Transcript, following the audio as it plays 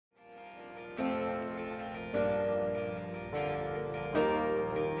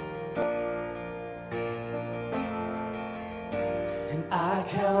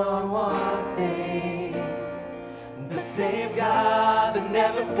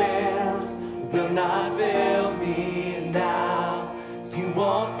fails will not fail me now. You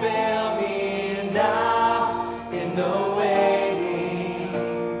won't fail me now in the waiting.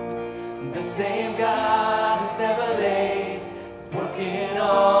 The same God who's never late is working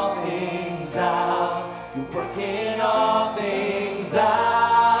all things out. You're working all things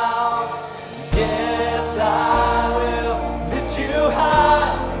out. Yes, I will lift you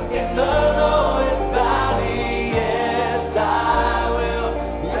high in the lowest valley. Yes, I will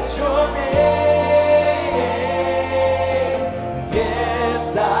bless your name.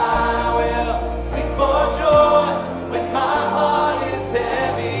 Yes, I will sing for joy when my heart is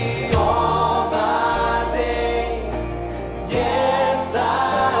heavy all my days. Yes, I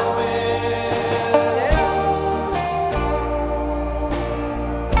will.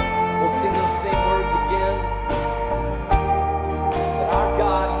 We'll sing those same words again. But our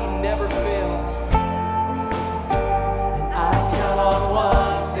God, He never fails. And I count on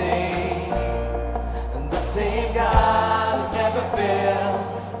one thing, and the same God who never fails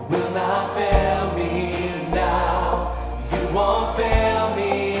will not fail me now. You won't fail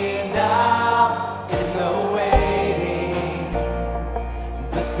me now in the waiting.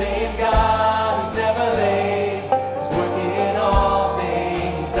 The same God who's never late is working all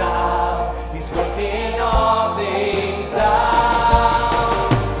things out. He's working all things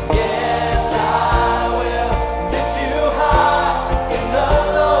out. Yes, I will lift you high in the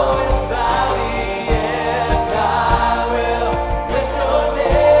lowest valley. Yes, I will bless your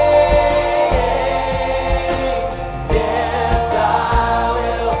name. Yes, I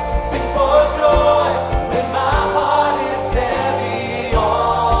will sing for joy when my heart is heavy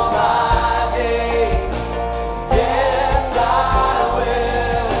all my days. Yes, I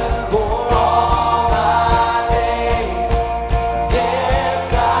will for all my days.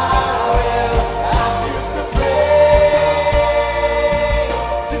 Yes, I will. I choose to praise,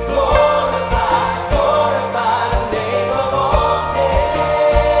 to glorify the name of all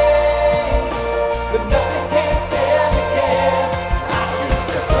days. But nothing can stand against. I choose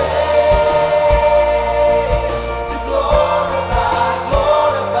to praise, to glorify the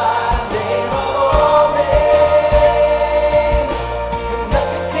name of all days. But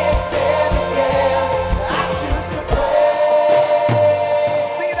nothing can stand against. I choose to praise.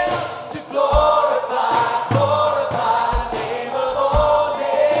 Sing it out. To glorify the name of all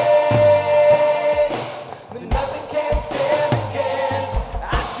days. But nothing can stand against. I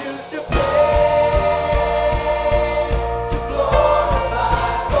choose to praise, to glorify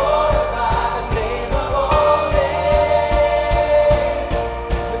the name of all days.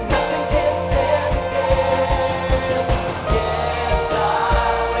 But nothing can stand against. Yes, I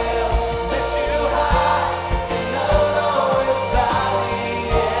will lift you high in the lowest valley.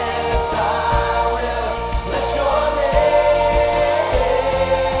 Yes, I will bless your name.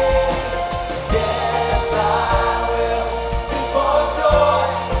 Yes, I will sing for joy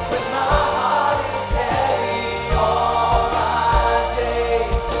when my heart is heavy all my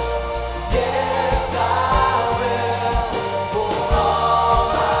days. Yes, I will for all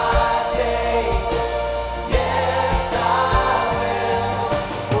my days. Yes, I will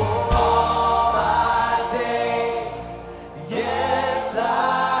for all my days. Yes, I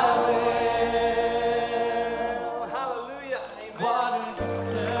will. Hallelujah. Amen. Water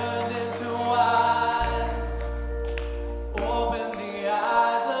turned into wine. Open the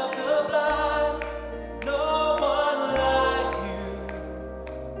eyes of the blind. There's no one like you.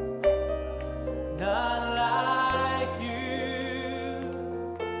 None like you.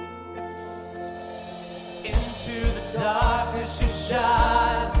 Into the darkness you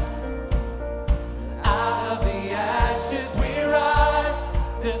shine. Out of the ashes we rise.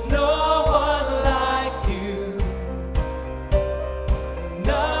 There's no one like you.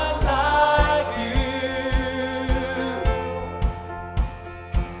 None like you.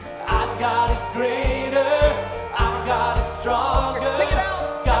 Our God is greater. Our God is stronger. Sing it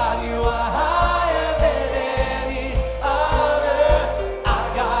out. God, you are higher than any other. Our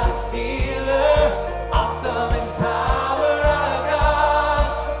God is healer. Awesome in power. Our God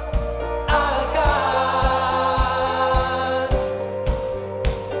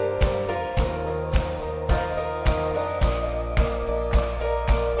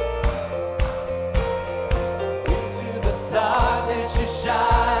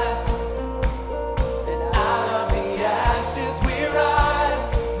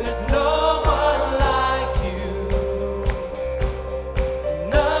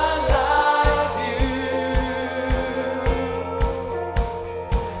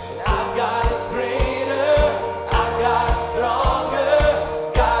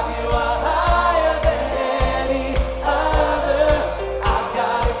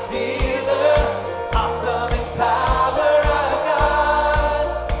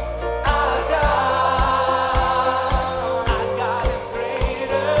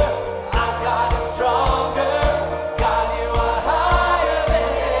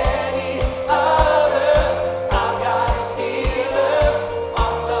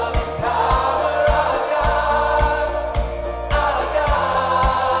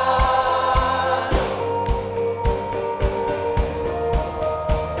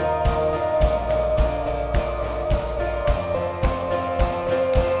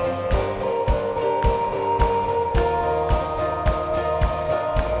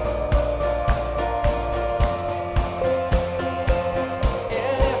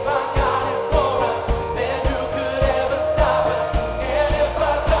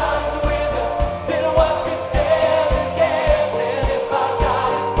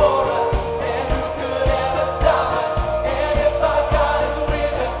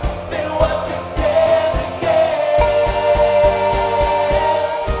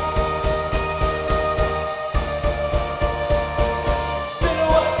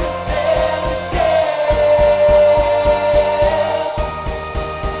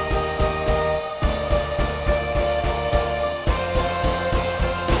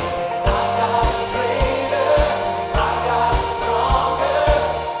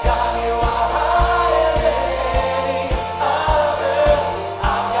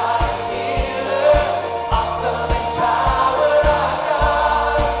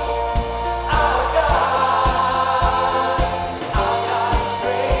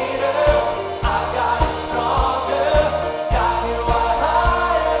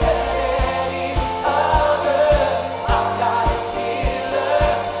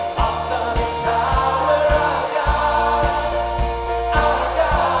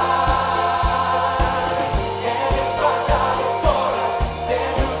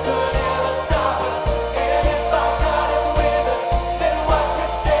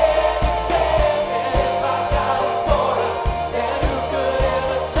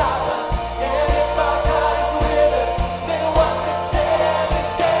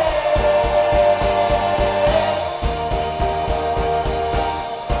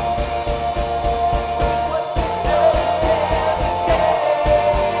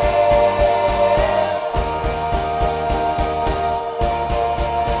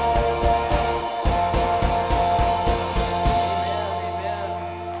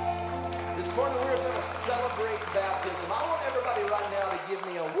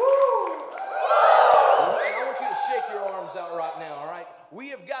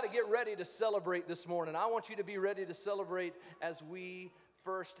got to get ready to celebrate this morning. I want you to be ready to celebrate as we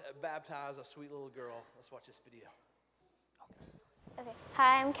first baptize a sweet little girl. Let's watch this video. Okay.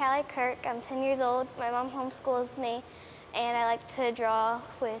 Hi, I'm Callie Kirk. I'm 10 years old. My mom homeschools me, and I like to draw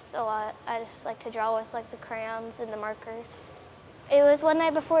with a lot. I just like to draw with like the crayons and the markers. It was one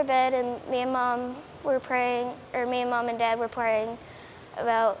night before bed, and me and mom and dad were praying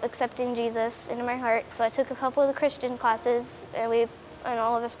about accepting Jesus into my heart. So I took a couple of the Christian classes, and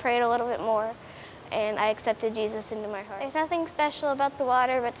all of us prayed a little bit more, and I accepted Jesus into my heart. There's nothing special about the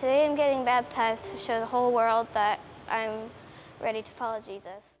water, but today I'm getting baptized to show the whole world that I'm ready to follow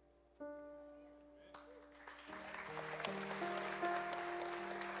Jesus.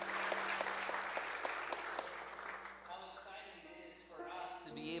 How exciting it is for us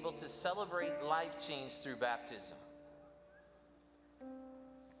to be able to celebrate life change through baptism.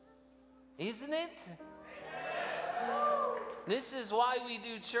 Isn't it? This is why we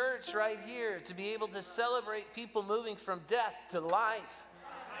do church right here, to be able to celebrate people moving from death to life.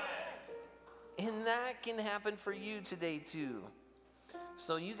 And that can happen for you today too.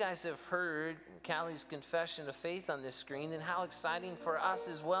 So you guys have heard Callie's confession of faith on this screen, and how exciting for us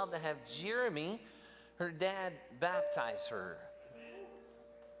as well to have Jeremy, her dad, baptize her.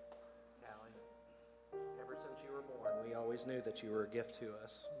 Callie, ever since you were born, we always knew that you were a gift to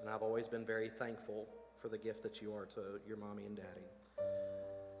us, and I've always been very thankful for the gift that you are to your mommy and daddy.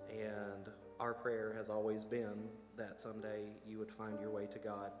 And our prayer has always been that someday you would find your way to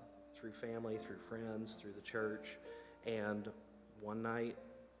God through family, through friends, through the church. And one night,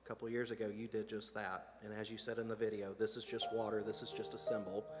 a couple years ago, you did just that. And as you said in the video, this is just water, this is just a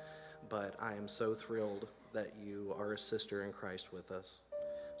symbol. But I am so thrilled that you are a sister in Christ with us.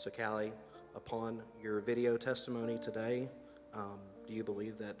 So Callie, upon your video testimony today, do you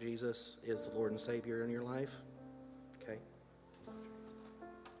believe that Jesus is the Lord and Savior in your life? Okay.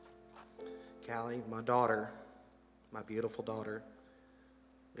 Callie, my daughter, my beautiful daughter,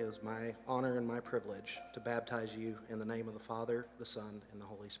 it is my honor and my privilege to baptize you in the name of the Father, the Son, and the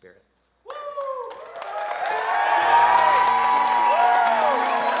Holy Spirit.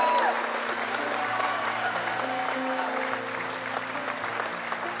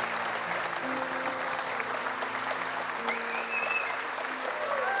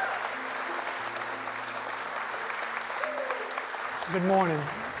 Good morning.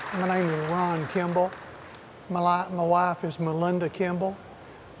 My name is Ron Kimball. My wife is Melinda Kimball.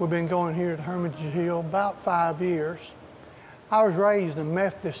 We've been going here at Hermitage Hill about 5 years. I was raised in a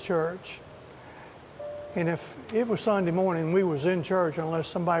Methodist church, and if it was Sunday morning, we was in church unless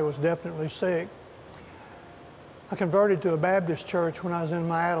somebody was definitely sick. I converted to a Baptist church when I was in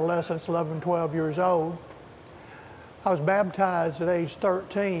my adolescence, 11, 12 years old. I was baptized at age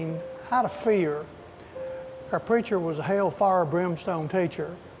 13 out of fear. Our preacher was a hellfire brimstone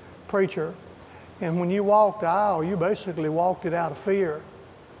preacher, and when you walked the aisle, you basically walked it out of fear.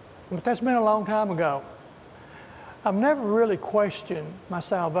 But that's been a long time ago. I've never really questioned my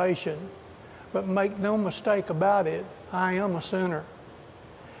salvation, but make no mistake about it, I am a sinner.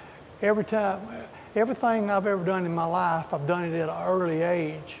 Everything I've ever done in my life, I've done it at an early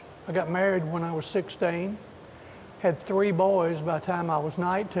age. I got married when I was 16, had 3 boys by the time I was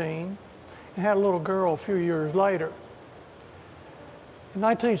 19, and had a little girl a few years later. In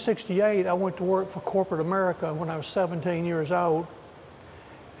 1968, I went to work for corporate America when I was 17 years old.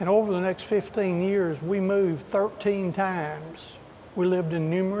 And over the next 15 years, we moved 13 times. We lived in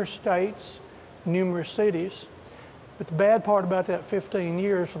numerous states, numerous cities. But the bad part about that 15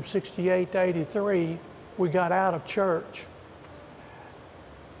 years, from 68 to 83, we got out of church.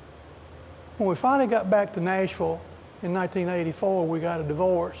 When we finally got back to Nashville in 1984, we got a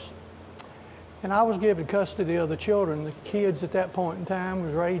divorce. And I was given custody of the children. The kids at that point in time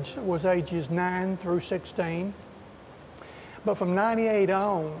was ages 9 through 16. But from 98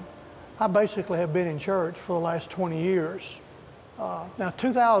 on, I basically have been in church for the last 20 years. Now,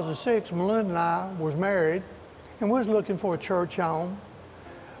 2006, Melinda and I was married, and we was looking for a church home.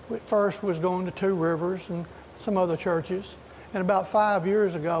 At first, we was going to Two Rivers and some other churches. And about 5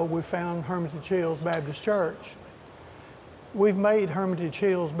 years ago, we found Hermitage Hills Baptist Church. We've made Hermitage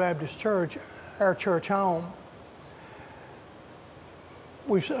Hills Baptist Church our church home.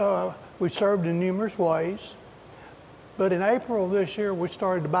 We've served in numerous ways, but in April of this year we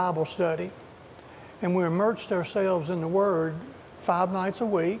started a Bible study, and we immersed ourselves in the Word 5 nights a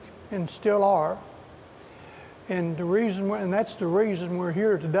week, and still are. And that's the reason we're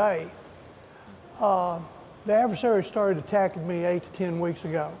here today. The adversary started attacking me 8 to 10 weeks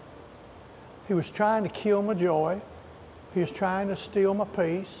ago. He was trying to kill my joy. He was trying to steal my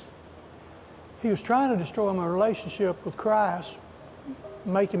peace. He was trying to destroy my relationship with Christ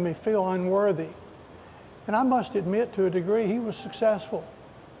making me feel unworthy. And I must admit, to a degree, he was successful.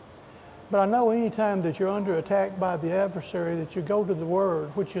 But I know anytime that you're under attack by the adversary that you go to the Word,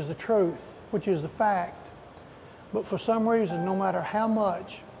 which is the truth, which is the fact. But for some reason, no matter how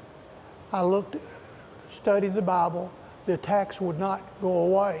much I studied the Bible, the attacks would not go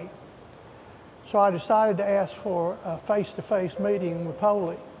away. So I decided to ask for a face-to-face meeting with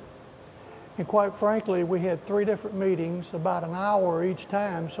Polly. And quite frankly, we had 3 different meetings, about an hour each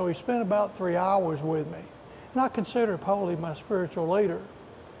time, so he spent about 3 hours with me. And I consider Polly my spiritual leader.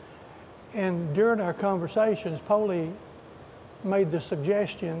 And during our conversations, Polly made the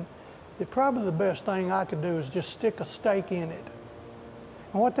suggestion that probably the best thing I could do is just stick a stake in it.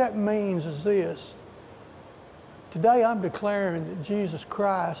 And what that means is this. Today I'm declaring that Jesus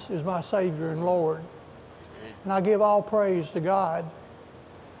Christ is my Savior and Lord. And I give all praise to God.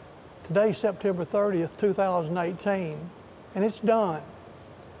 Today's September 30th, 2018, and it's done.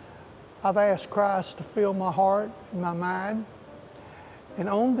 I've asked Christ to fill my heart and my mind. And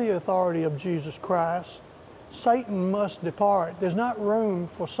on the authority of Jesus Christ, Satan must depart. There's not room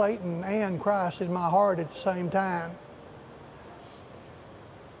for Satan and Christ in my heart at the same time.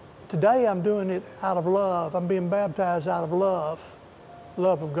 Today I'm doing it out of love. I'm being baptized out of love.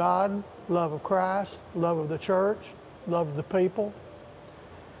 Love of God, love of Christ, love of the church, love of the people.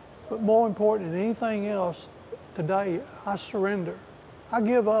 But more important than anything else, today I surrender. I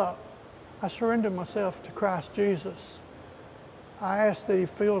give up. I surrender myself to Christ Jesus. I ask that He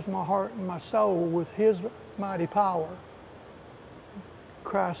fills my heart and my soul with His mighty power. In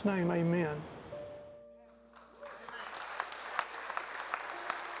Christ's name, amen.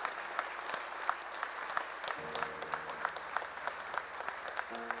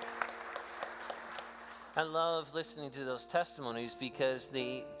 I love listening to those testimonies because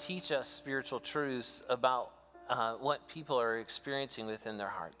they teach us spiritual truths about what people are experiencing within their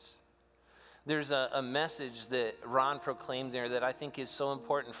hearts. There's a message that Ron proclaimed there that I think is so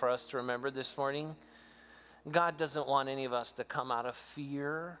important for us to remember this morning. God doesn't want any of us to come out of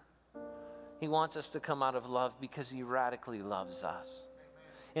fear. He wants us to come out of love because He radically loves us.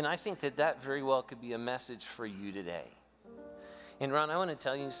 And I think that that very well could be a message for you today. And Ron, I want to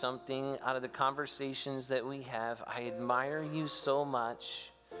tell you something out of the conversations that we have. I admire you so much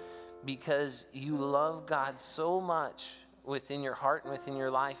because you love God so much within your heart and within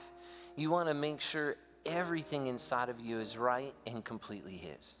your life. You want to make sure everything inside of you is right and completely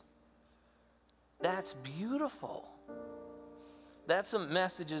His. That's beautiful. That's a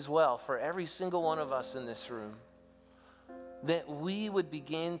message as well for every single one of us in this room. That we would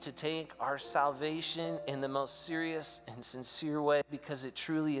begin to take our salvation in the most serious and sincere way because it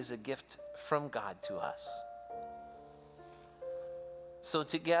truly is a gift from God to us. So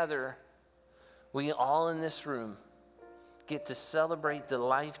together, we all in this room get to celebrate the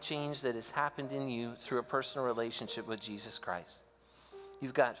life change that has happened in you through a personal relationship with Jesus Christ.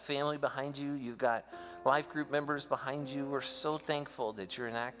 You've got family behind you. You've got life group members behind you. We're so thankful that you're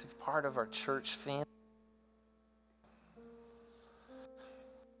an active part of our church family.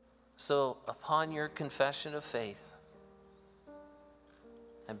 So upon your confession of faith,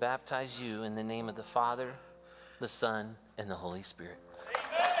 I baptize you in the name of the Father, the Son, and the Holy Spirit.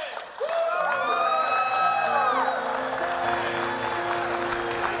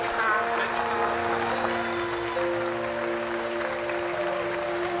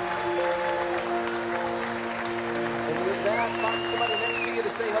 And with that, find somebody next to you to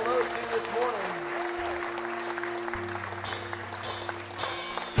say hello to this morning.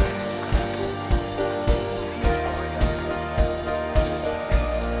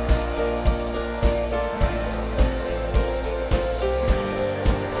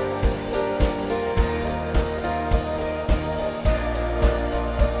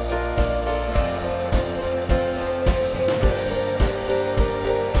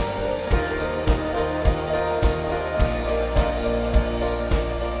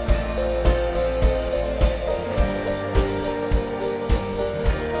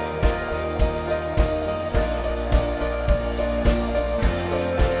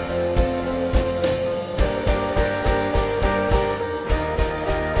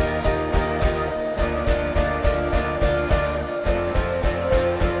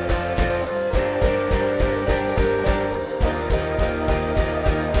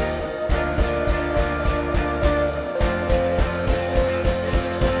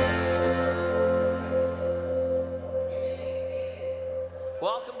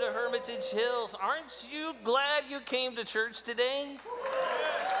 Welcome to Hermitage Hills. Aren't you glad you came to church today?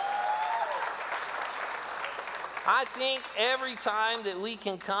 I think every time that we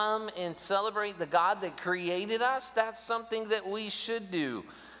can come and celebrate the God that created us, that's something that we should do.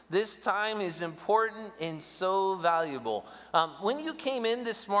 This time is important and so valuable. When you came in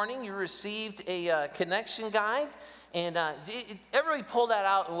this morning, you received a connection guide. And everybody pull that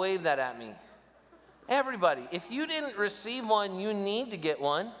out and wave that at me. Everybody. If you didn't receive one, you need to get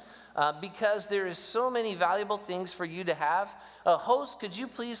one because there is so many valuable things for you to have. Host, could you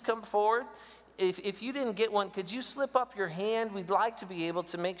please come forward? If you didn't get one, could you slip up your hand? We'd like to be able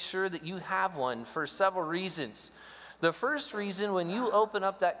to make sure that you have one for several reasons. The first reason, when you open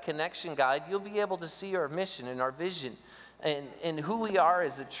up that connection guide, you'll be able to see our mission and our vision. And who we are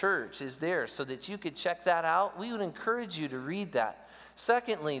as a church is there so that you could check that out. We would encourage you to read that.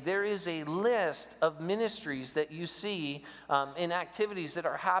 Secondly, there is a list of ministries that you see in activities that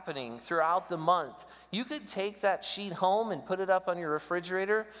are happening throughout the month. You could take that sheet home and put it up on your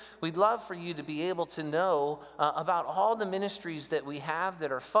refrigerator. We'd love for you to be able to know about all the ministries that we have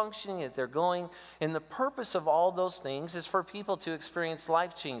that are functioning, that they're going. And the purpose of all those things is for people to experience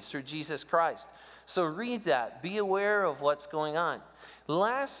life change through Jesus Christ. So read that. Be aware of what's going on.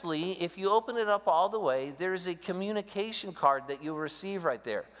 Lastly, if you open it up all the way, there is a communication card that you'll receive right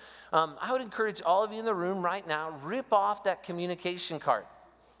there. I would encourage all of you in the room right now, rip off that communication card.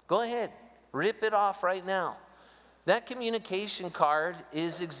 Go ahead. Rip it off right now. That communication card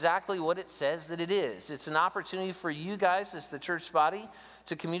is exactly what it says that it is. It's an opportunity for you guys as the church body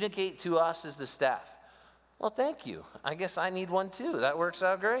to communicate to us as the staff. Well, thank you. I guess I need one too. That works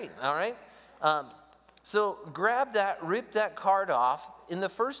out great. All right. So grab that, rip that card off. And the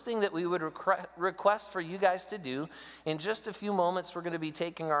first thing that we would request for you guys to do, in just a few moments, we're going to be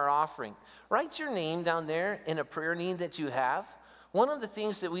taking our offering. Write your name down there in a prayer need that you have. One of the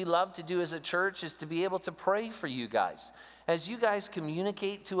things that we love to do as a church is to be able to pray for you guys. As you guys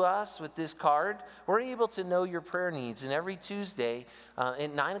communicate to us with this card, we're able to know your prayer needs. And every Tuesday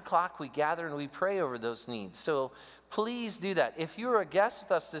at 9 o'clock, we gather and we pray over those needs. So please do that. If you're a guest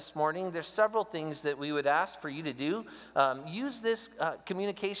with us this morning, there's several things that we would ask for you to do. Use this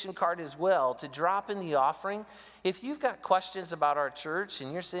communication card as well to drop in the offering. If you've got questions about our church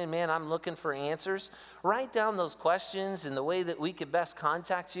and you're saying, man, I'm looking for answers, write down those questions in the way that we could best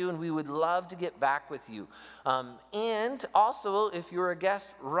contact you, and we would love to get back with you. And also, if you're a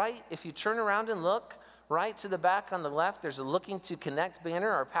guest, if you turn around and look, right to the back on the left, there's a Looking to Connect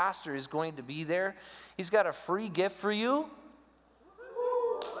banner. Our pastor is going to be there. He's got a free gift for you.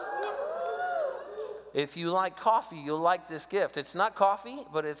 If you like coffee, you'll like this gift. It's not coffee,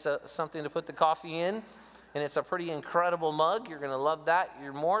 but it's something to put the coffee in. And it's a pretty incredible mug. You're going to love that.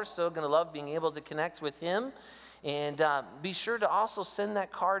 You're more so going to love being able to connect with him. And be sure to also send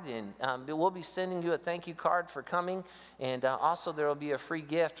that card in. We'll be sending you a thank you card for coming. And also there will be a free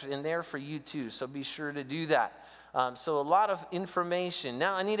gift in there for you too. So be sure to do that. So a lot of information.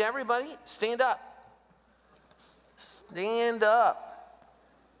 Now I need everybody, stand up. Stand up.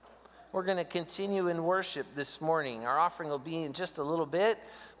 We're going to continue in worship this morning. Our offering will be in just a little bit.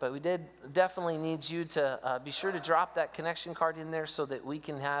 But we definitely need you to be sure to drop that connection card in there so that we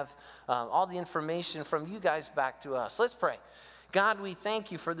can have all the information from you guys back to us. Let's pray. God, we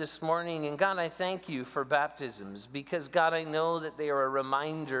thank you for this morning. And God, I thank you for baptisms because, God, I know that they are a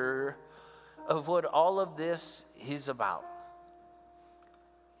reminder of what all of this is about.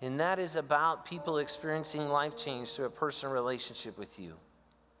 And that is about people experiencing life change through a personal relationship with you.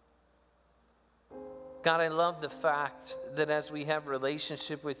 God, I love the fact that as we have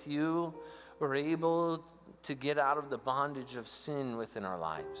relationship with you, we're able to get out of the bondage of sin within our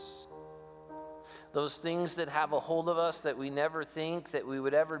lives. Those things that have a hold of us that we never think that we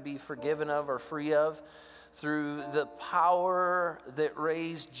would ever be forgiven of or free of, through the power that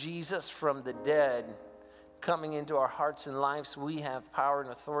raised Jesus from the dead coming into our hearts and lives, we have power and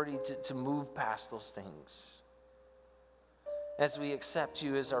authority to move past those things. As we accept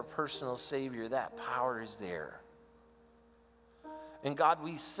you as our personal Savior, that power is there. And God,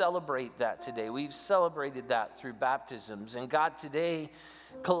 we celebrate that today. We've celebrated that through baptisms. And God, today,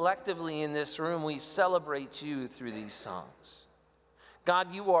 collectively in this room, we celebrate you through these songs.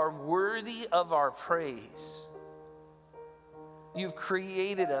 God, you are worthy of our praise. You've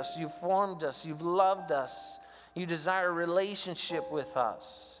created us. You've formed us. You've loved us. You desire a relationship with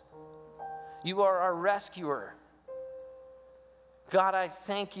us. You are our rescuer. God, I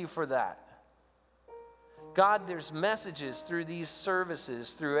thank you for that. God, there's messages through these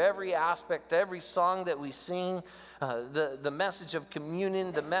services, through every aspect, every song that we sing, the message of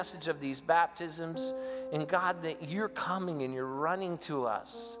communion, the message of these baptisms. And God, that you're coming and you're running to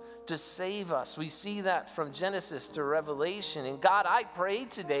us to save us. We see that from Genesis to Revelation. And God, I pray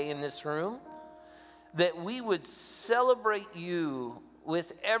today in this room that we would celebrate you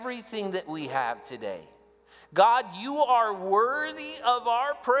with everything that we have today. God, you are worthy of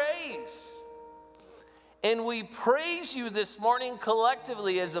our praise. And we praise you this morning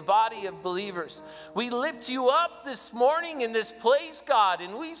collectively as a body of believers. We lift you up this morning in this place, God,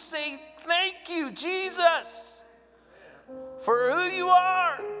 and we say thank you, Jesus, for who you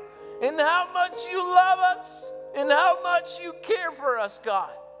are and how much you love us and how much you care for us,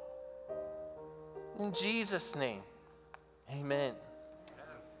 God. In Jesus' name, amen.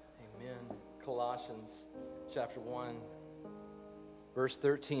 Amen. Colossians chapter 1, verse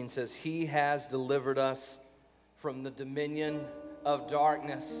 13 says, He has delivered us from the dominion of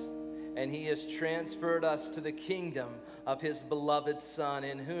darkness, and He has transferred us to the kingdom of His beloved Son,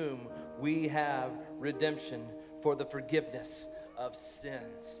 in whom we have redemption for the forgiveness of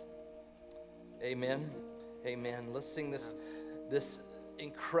sins. Amen. Amen. Let's sing this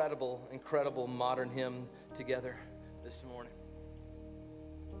incredible modern hymn together this morning.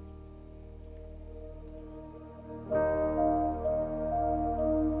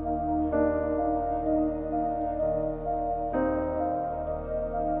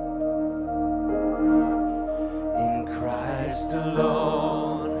 In Christ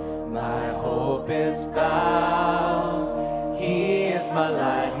alone, my hope is found. He is my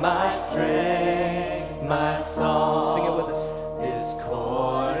light, my strength, my song. Sing it with us. This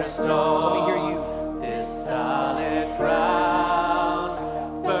cornerstone. Let me hear you. This solid ground,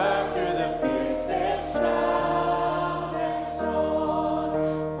 firm through the fiercest drought and storm.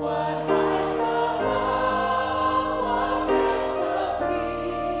 What heights of love, what depths of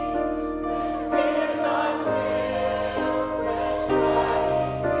peace, when fears are stilled, when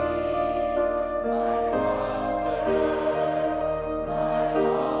striving cease. My comforter, my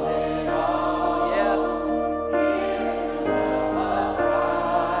all in all. Yes. Here in the love of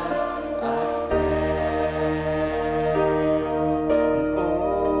Christ I stand. Oh.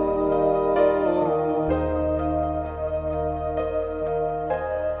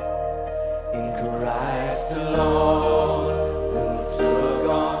 In Christ alone, who took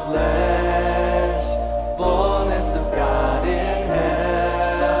on flesh, fullness of God in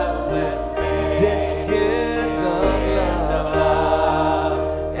helpless babe. This gift of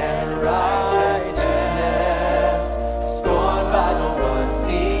love and righteousness, scorned by the ones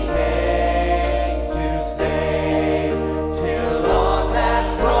He came to save, till on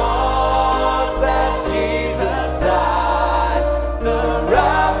that cross as Jesus died, the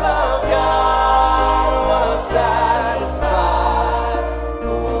wrath of God was satisfied.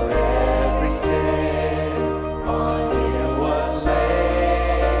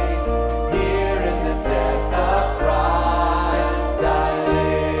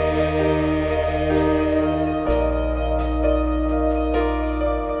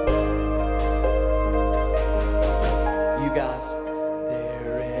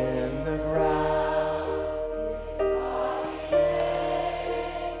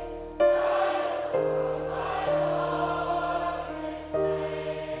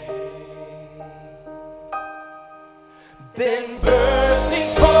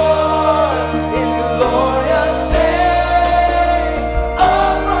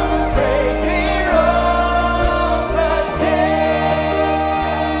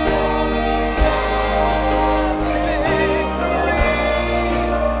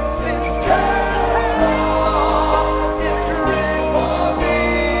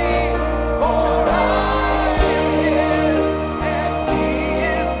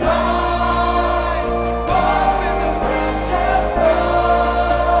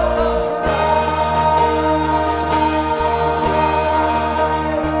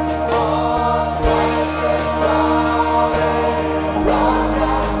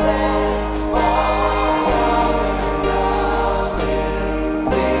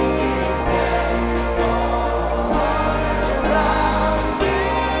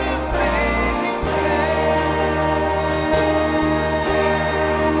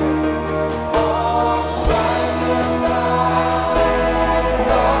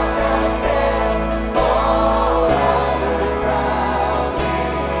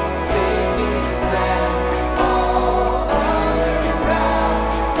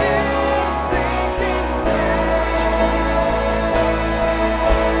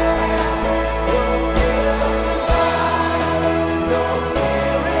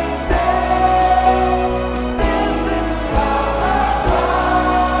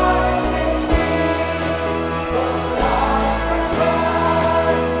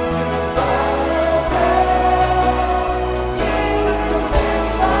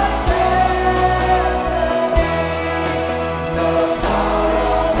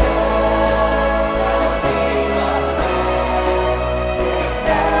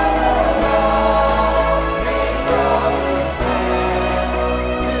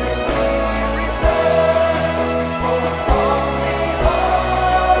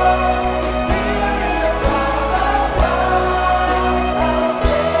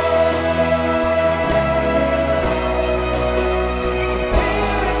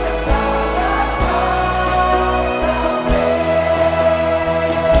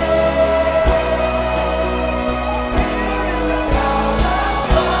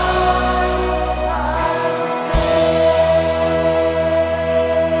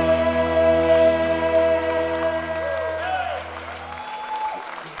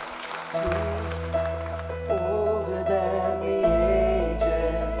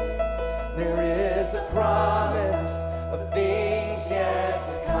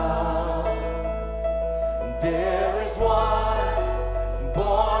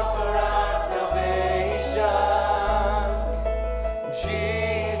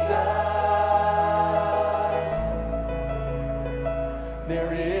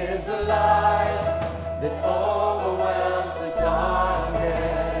 is a light that overwhelms the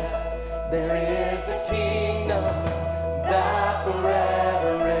darkness. There is a kingdom that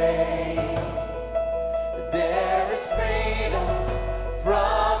forever reigns. There is freedom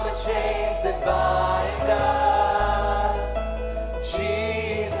from the chains that bind us.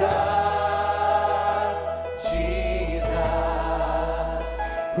 Jesus, Jesus,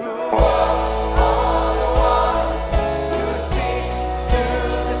 who walks on the waters, who speaks to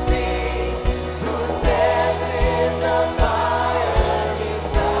the sea, who stands in the fire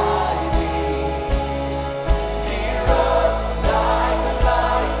beside me. He rose like a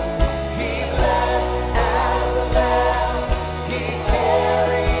lion, he bled as a lamb, he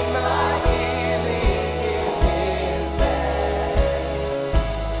carried my healing in his hands.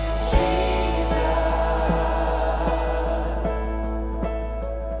 Jesus,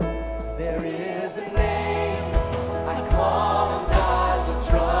 there is a name I call in times of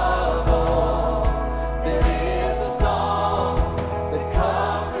trouble. There is a song that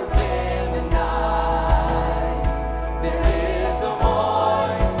comforts in the night. There is a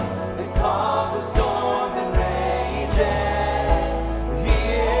voice that calms the storms and rages. He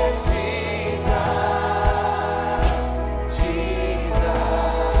is Jesus, Jesus,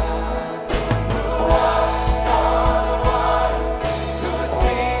 who walks on the waters, who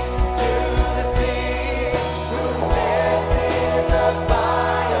speaks to the sea, who stands in the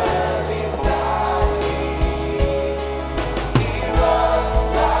fire beside me. He rose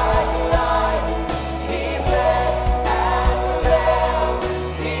like a lion, he bled as a lamb,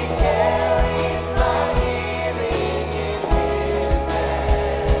 he carries my healing in his hands.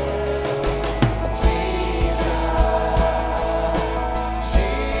 Jesus,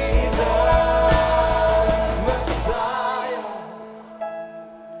 Jesus, Messiah,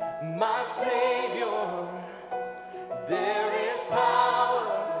 my Savior, there is power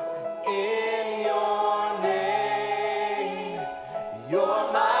in your name. You're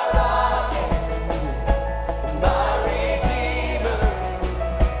my rock and my Redeemer.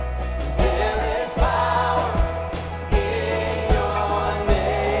 There is power in your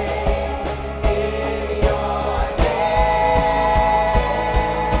name, in your name.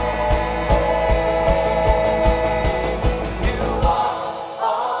 You walk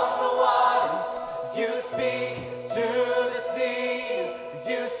on the waters, you speak to the sea,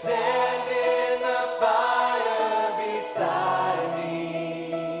 you stand in the fire beside me.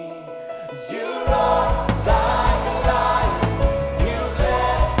 You roar like a lion, you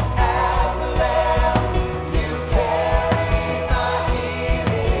bled as a lamb, you carry my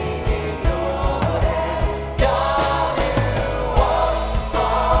healing in your hands. God, you walk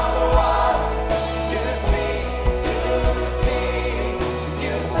on the waters, you speak to the sea,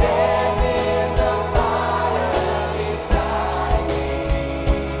 you stand in the fire beside me.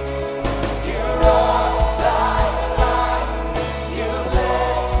 You roar like a lion, you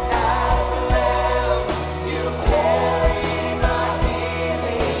bled as a lamb, you carry my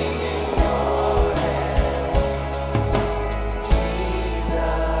healing in your hands. Jesus,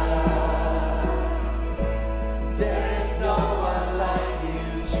 there is no one like you,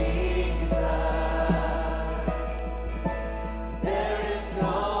 Jesus. There is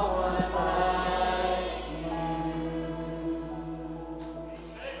no one like you.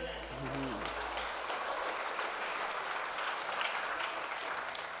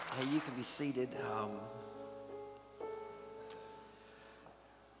 Hey, you can be seated.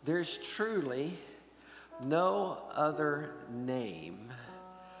 There's truly no other name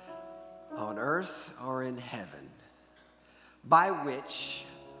on earth or in heaven by which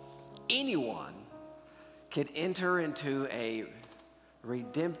anyone could enter into a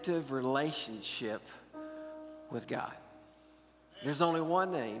redemptive relationship with God. There's only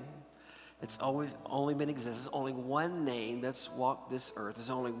one name. It's always only been existed. There's only one name that's walked this earth.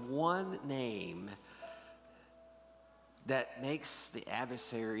 There's only one name that makes the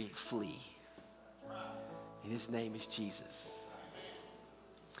adversary flee. And his name is Jesus.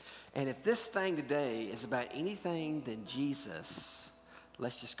 And if this thing today is about anything than Jesus,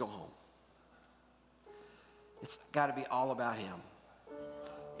 let's just go home. It's got to be all about him.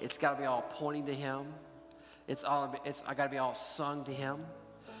 It's got to be all pointing to him. I got to be all sung to him.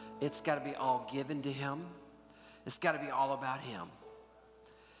 It's got to be all given to him. It's got to be all about him.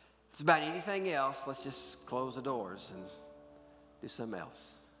 If it's about anything else, let's just close the doors and do something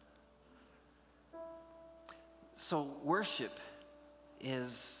else. So worship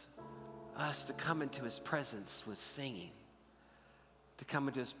is us to come into his presence with singing, to come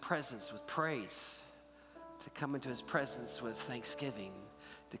into his presence with praise, to come into his presence with thanksgiving,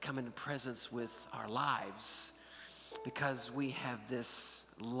 to come into presence with our lives, because we have this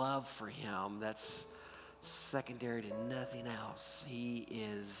love for him that's secondary to nothing else. He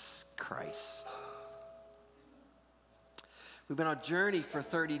is Christ. We've been on a journey for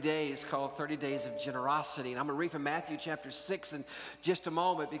 30 days called 30 Days of Generosity. And I'm going to read from Matthew chapter 6 in just a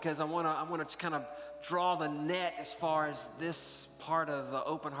moment because I want to kind of draw the net as far as this part of the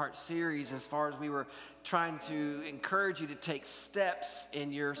Open Heart series, as far as we were trying to encourage you to take steps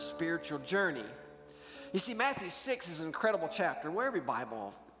in your spiritual journey. You see, Matthew 6 is an incredible chapter. Where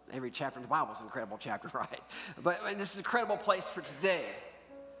every chapter in the Bible is an incredible chapter, right? But this is an incredible place for today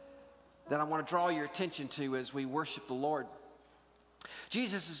that I want to draw your attention to as we worship the Lord.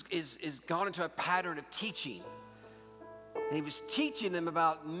 Jesus is gone into a pattern of teaching. And he was teaching them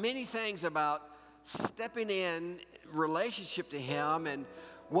about many things about stepping in relationship to him and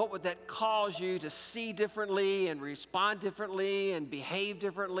what would that cause you to see differently and respond differently and behave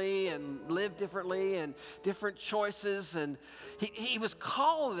differently and live differently and different choices. And he was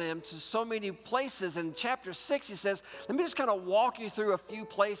calling them to so many places. In chapter 6, he says, let me just kind of walk you through a few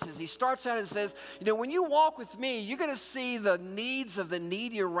places. He starts out and says, when you walk with me, you're going to see the needs of the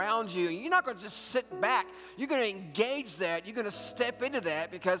needy around you. You're not going to just sit back. You're going to engage that. You're going to step into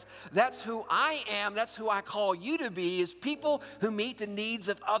that because that's who I am. That's who I call you to be, is people who meet the needs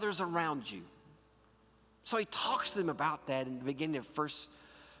of others around you. So he talks to them about that in the beginning of the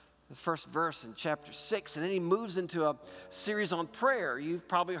first verse in chapter 6, and then he moves into a series on prayer you've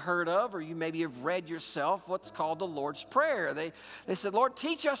probably heard of, or you maybe have read yourself, what's called the Lord's Prayer. They said, Lord,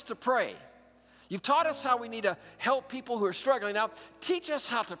 teach us to pray. You've taught us how we need to help people who are struggling. Now, teach us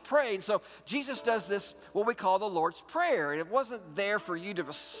how to pray. And so Jesus does this, what we call the Lord's Prayer, and it wasn't there for you to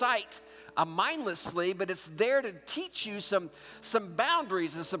recite mindlessly, but it's there to teach you some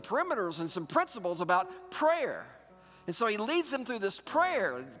boundaries and some perimeters and some principles about prayer. And so he leads them through this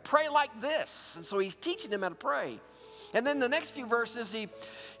prayer. Pray like this. And so he's teaching them how to pray. And then the next few verses, he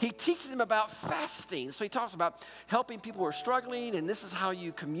teaches them about fasting. So he talks about helping people who are struggling, and this is how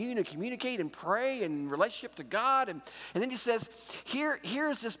you communicate and pray in relationship to God. And then he says,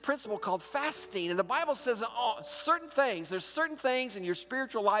 here's this principle called fasting. And the Bible says there's certain things in your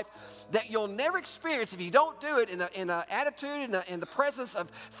spiritual life that you'll never experience if you don't do it in the attitude, in the presence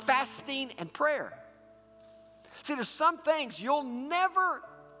of fasting and prayer. See, there's some things you'll never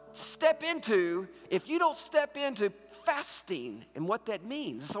step into if you don't step into fasting and what that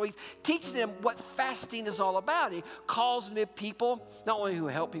means. So he's teaching them what fasting is all about. He calls them people, not only who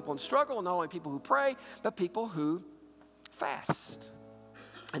help people in struggle, not only people who pray, but people who fast.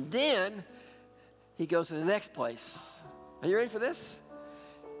 And then he goes to the next place. Are you ready for this?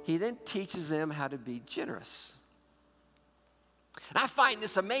 He then teaches them how to be generous. And I find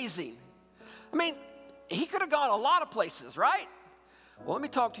this amazing. I mean, he could have gone a lot of places, right? Well, let me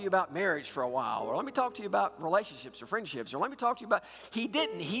talk to you about marriage for a while, or let me talk to you about relationships or friendships, or let me talk to you about... He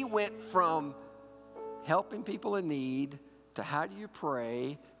didn't. He went from helping people in need to how do you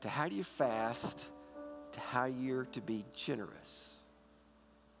pray, to how do you fast, to how you're to be generous.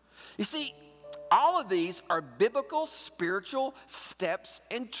 You see, all of these are biblical, spiritual steps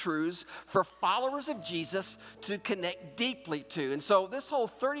and truths for followers of Jesus to connect deeply to. And so this whole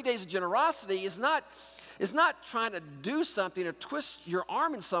 30 days of generosity is not trying to do something or twist your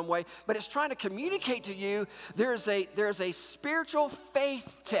arm in some way, but it's trying to communicate to you there's a spiritual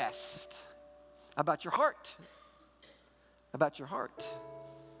faith test about your heart. About your heart.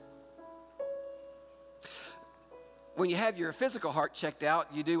 When you have your physical heart checked out,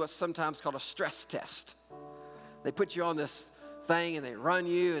 you do what's sometimes called a stress test. They put you on this thing and they run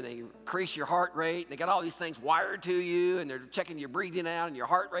you and they increase your heart rate. And they got all these things wired to you and they're checking your breathing out and your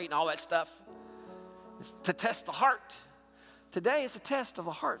heart rate and all that stuff. It's to test the heart. Today is a test of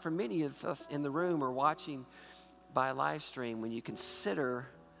the heart for many of us in the room or watching by live stream when you consider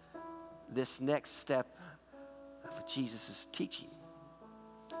this next step of Jesus' teaching.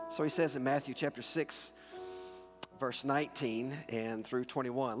 So he says in Matthew chapter 6, verse 19 and through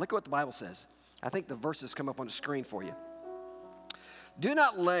 21. Look at what the Bible says. I think the verses come up on the screen for you. Do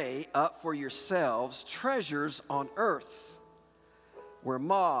not lay up for yourselves treasures on earth, where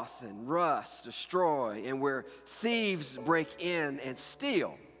moth and rust destroy, and where thieves break in and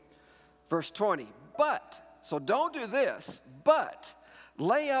steal. Verse 20, so don't do this, but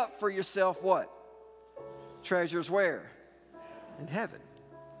lay up for yourself what? Treasures where? In heaven,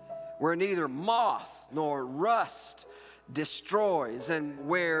 where neither moth nor rust destroys, and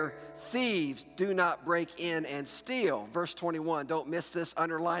where thieves do not break in and steal. Verse 21, don't miss this,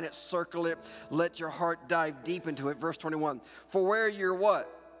 underline it, circle it, let your heart dive deep into it. Verse 21, for where your what?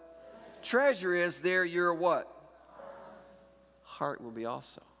 Treasure is, there your what? Heart will be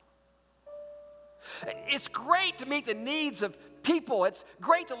also. It's great to meet the needs of people. It's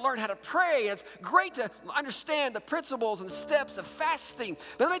great to learn how to pray. It's great to understand the principles and steps of fasting.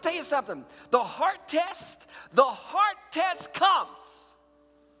 But let me tell you something. The heart test comes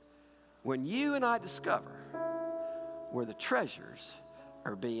when you and I discover where the treasures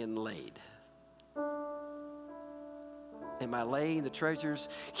are being laid. Am I laying the treasures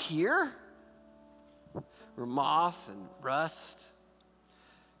here, where moth and rust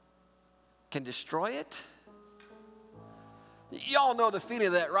can destroy it? Y'all know the feeling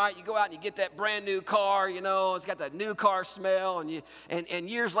of that, right? You go out and you get that brand new car, you know, it's got that new car smell, and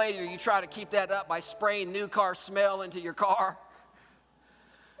years later you try to keep that up by spraying new car smell into your car.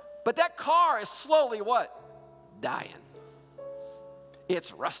 But that car is slowly what? Dying.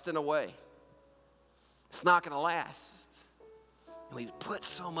 It's rusting away. It's not going to last. And we put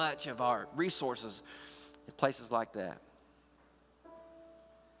so much of our resources in places like that.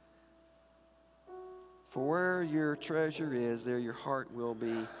 For where your treasure is, there your heart will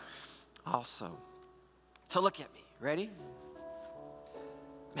be also. So look at me. Ready?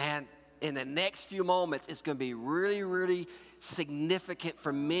 Man, in the next few moments, it's going to be really, really significant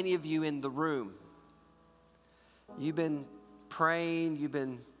for many of you in the room. You've been praying, you've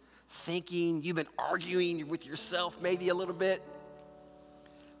been thinking, you've been arguing with yourself maybe a little bit.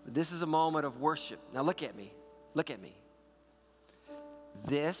 But this is a moment of worship. Now look at me. Look at me.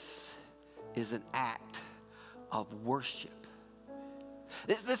 This is an act of worship.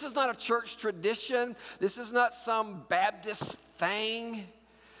 This is not a church tradition. This is not some Baptist thing.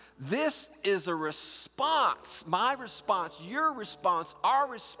 This is a response, my response, your response, our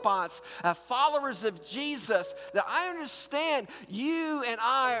response, followers of Jesus, that I understand you and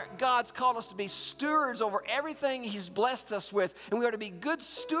I, God's called us to be stewards over everything He's blessed us with, and we are to be good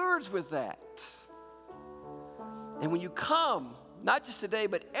stewards with that. And when you come, not just today,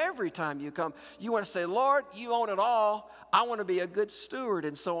 but every time you come, you want to say, Lord, you own it all. I want to be a good steward.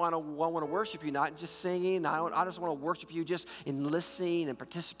 And so I want to worship you, not in just singing. I just want to worship you just in listening and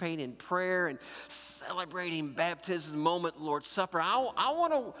participating in prayer and celebrating baptism moment, Lord's Supper. I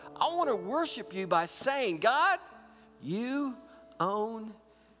want to worship you by saying, God, you own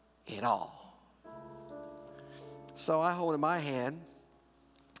it all. So I hold in my hand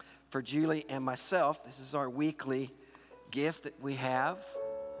for Julie and myself, this is our weekly gift that we have.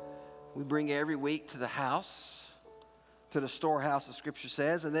 We bring every week to the house, to the storehouse, the scripture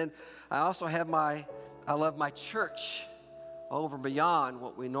says. And then I also have I love my church over beyond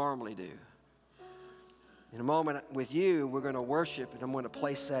what we normally do. In a moment with you, we're going to worship, and I'm going to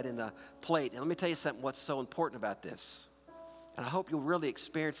place that in the plate. And let me tell you something, what's so important about this. And I hope you'll really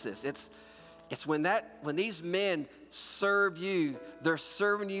experience this. It's when these men serve you, they're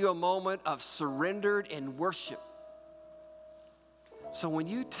serving you a moment of surrendered and worship. So when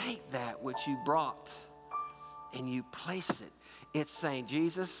you take that which you brought and you place it, it's saying,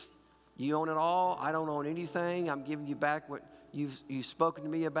 Jesus, you own it all. I don't own anything. I'm giving you back what you've spoken to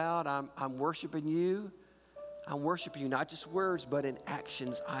me about. I'm worshiping you. I'm worshiping you, not just words, but in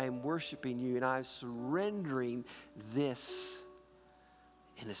actions. I am worshiping you, and I'm surrendering this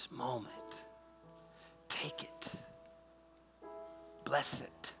in this moment. Take it. Bless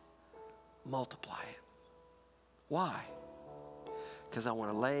it. Multiply it. Why? Because I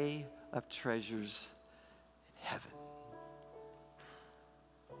want to lay up treasures in heaven.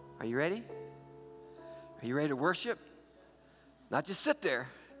 Are you ready? Are you ready to worship? Not just sit there.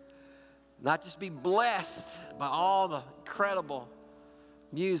 Not just be blessed by all the incredible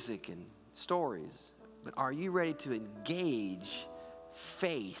music and stories. But are you ready to engage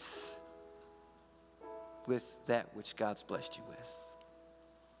faith with that which God's blessed you with?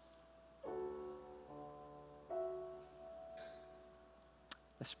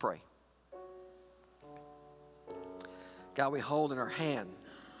 Let's pray. God, we hold in our hand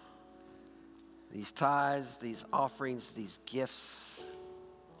these tithes, these offerings, these gifts.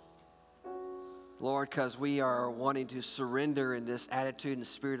 Lord, because we are wanting to surrender in this attitude and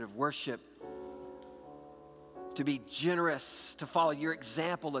spirit of worship, to be generous, to follow your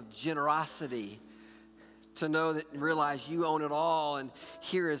example of generosity, to know that and realize you own it all, and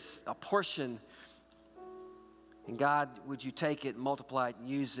here is a portion. And God, would you take it, multiply it, and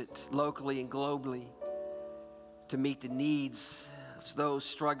use it locally and globally to meet the needs of those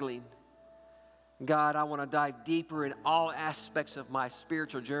struggling. God, I want to dive deeper in all aspects of my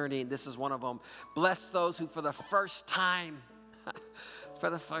spiritual journey, and this is one of them. Bless those who for the first time,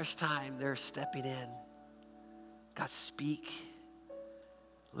 they're stepping in. God, speak.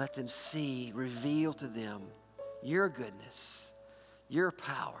 Let them see, reveal to them your goodness, your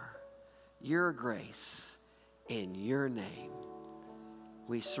power, your grace. In your name,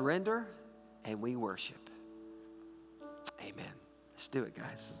 we surrender and we worship. Amen. Let's do it,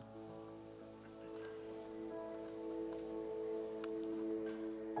 guys.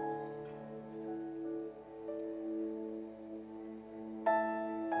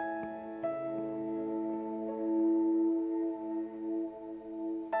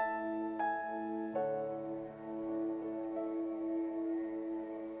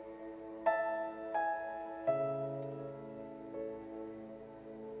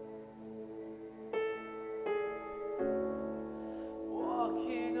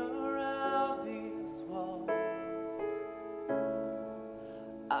 Walking around these walls,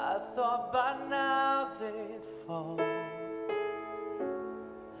 I thought by now they'd fall,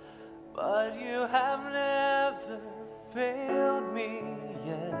 but you have never failed me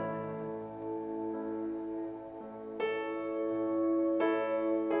yet.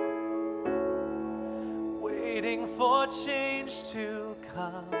 Waiting for change to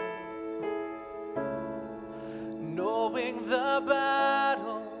come, knowing the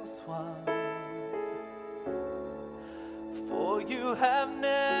battle's won, for you have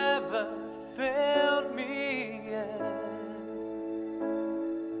never failed me yet.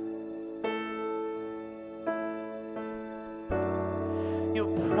 Your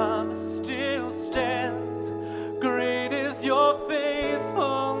promise still stands. Great is your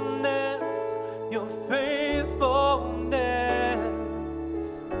faithfulness, your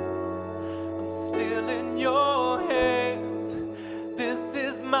faithfulness. I'm still in your hands. This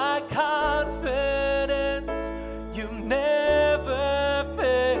is my confidence. You never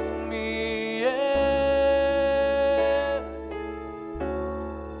failed me yet.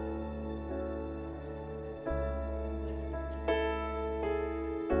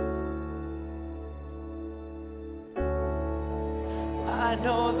 I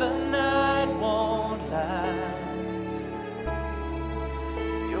know the night won't last.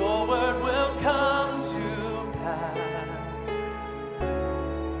 Your word will come to pass.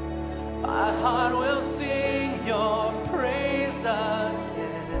 My heart will sing your praise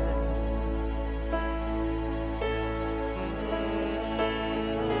again.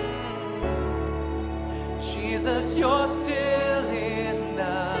 Jesus, you're still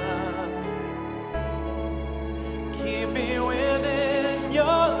enough. Keep me within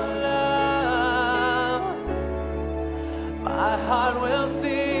your love. My heart will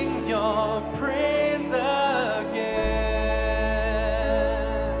sing your praise again.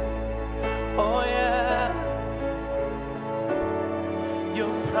 Oh yeah.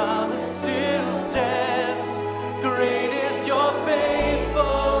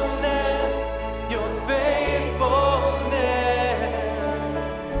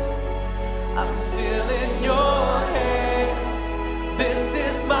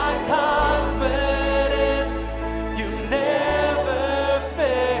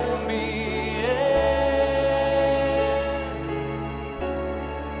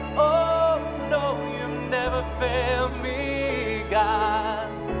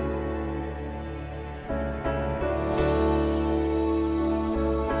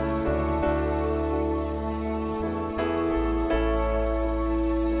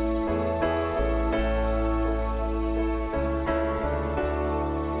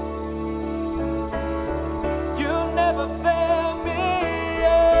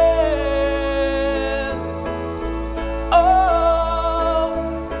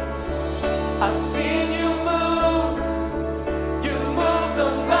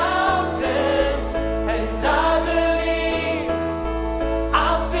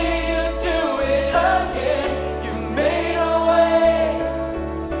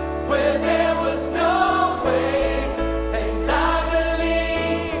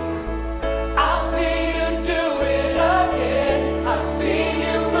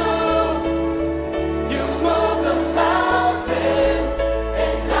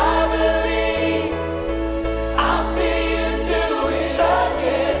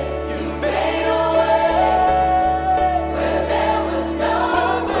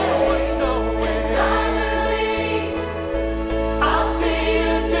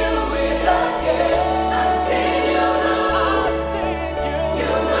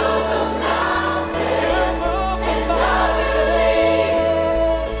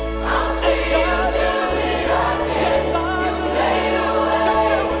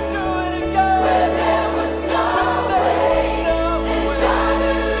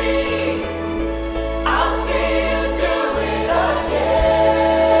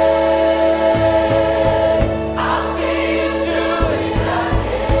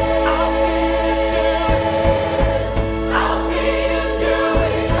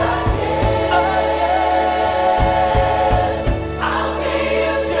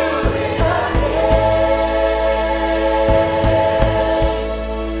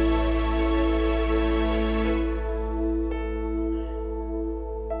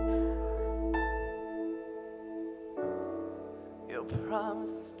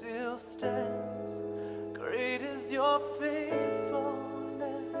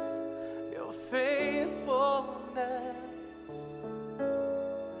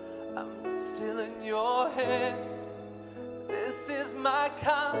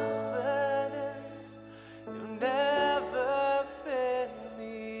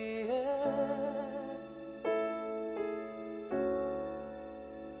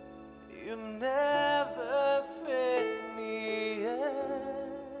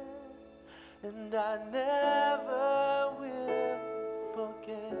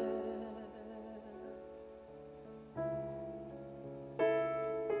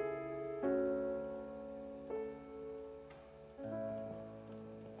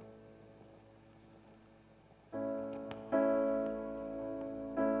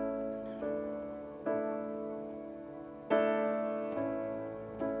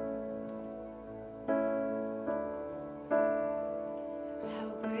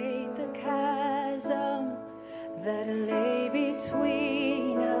 That lay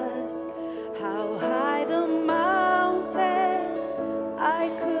between us, how high the mountain I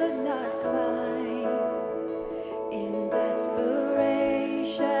could not climb. In desperation,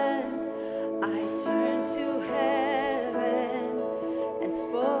 I turned to heaven and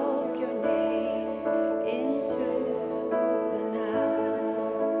spoke your name into the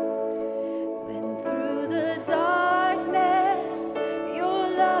night. Then through the darkness, your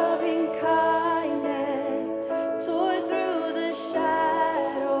loving kindness tore through the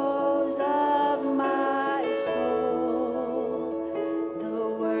shadows of my soul. The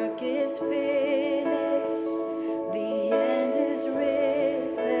work is finished, the end is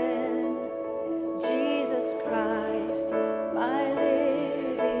written. Jesus Christ, my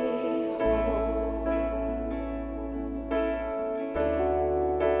living hope.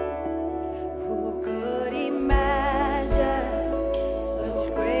 Who could imagine such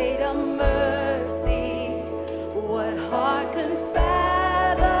great a mercy? What heart can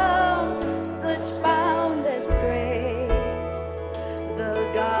fathom such boundless grace? The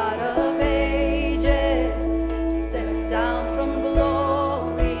God of ages stepped down from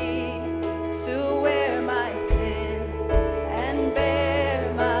glory to wear my sin and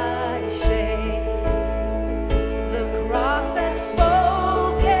bear my shame. The cross has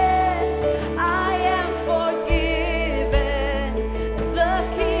spoken, I am forgiven. The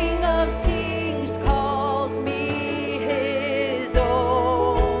King of Kings calls me his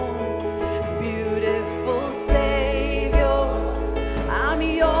own. Beautiful Savior, I'm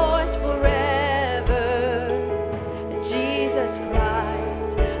yours forever. Jesus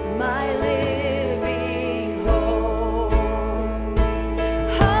Christ, my living hope.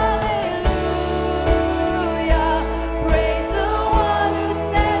 Hallelujah, praise the one who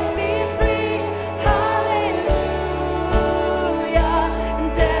set me free. Hallelujah,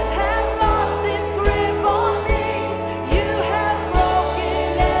 death has lost its grip on me. You have broken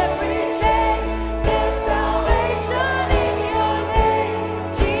every chain. There's salvation in your name.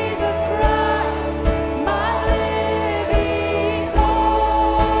 Jesus Christ, my living hope.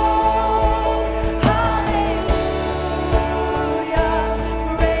 Hallelujah,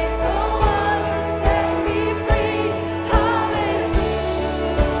 praise the one who set me free. Hallelujah,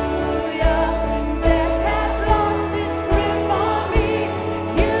 death has lost its grip on me.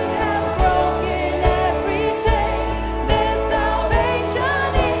 You have broken every chain. There's salvation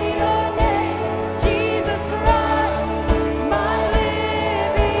in your name. Jesus Christ, my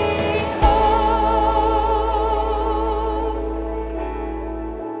living hope.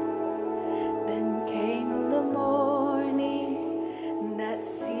 Then came the morning that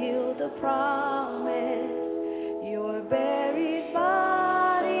sealed the promise. Your buried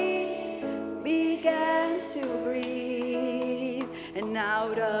body began to breathe, and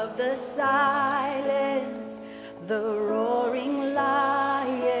out of the silence, the roaring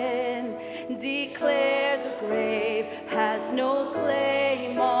lion declared the grave has no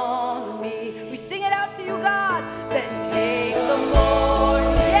claim on me. We sing it out to you, God. Then came the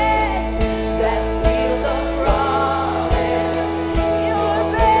morning, yes, that sealed the promise. Your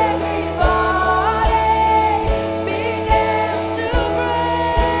buried body began to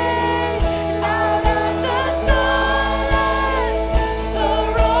break. Out of the silence, the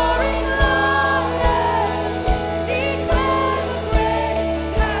roaring lion declared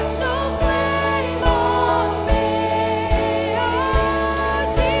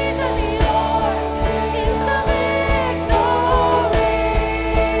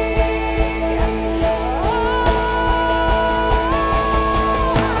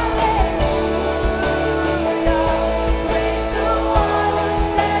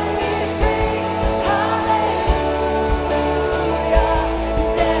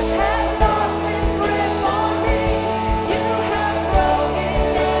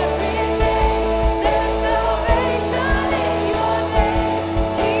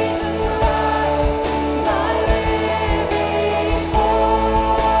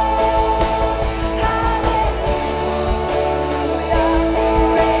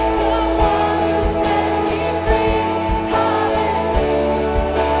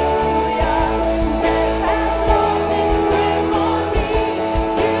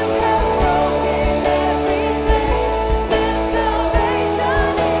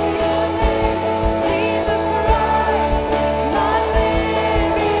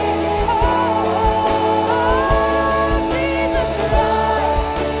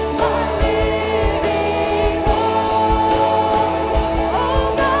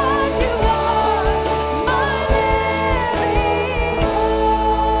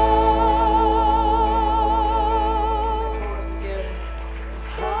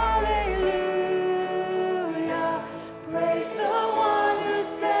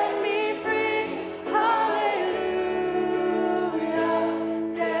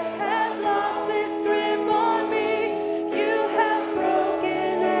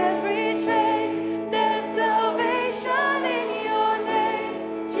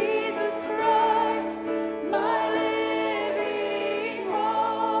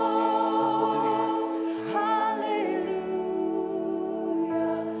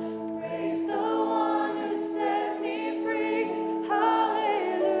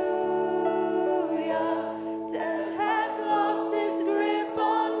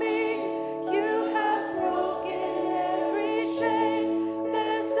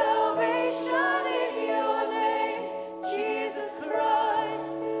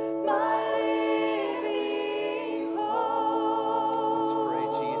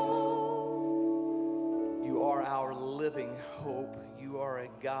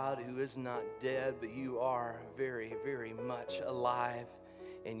is not dead, but you are very, very much alive.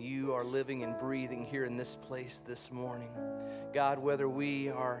 And you are living and breathing here in this place this morning. God, whether we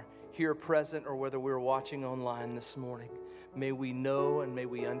are here present or whether we're watching online this morning, may we know and may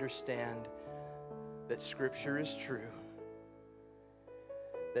we understand that Scripture is true,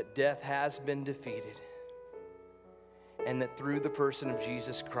 that death has been defeated, and that through the person of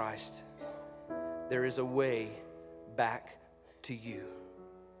Jesus Christ, there is a way back to you.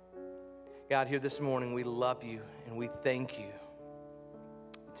 God, here this morning, we love you and we thank you.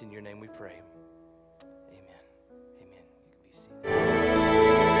 It's in your name we pray. Amen. Amen. You can be seated.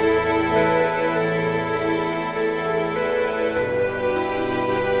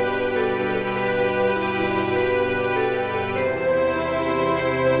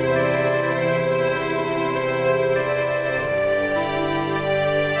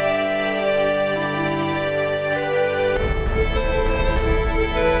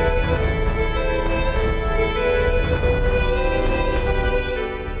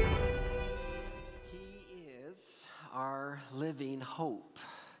 Hope.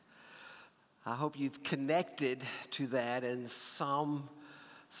 I hope you've connected to that in some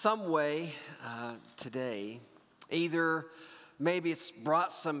way today. Either maybe it's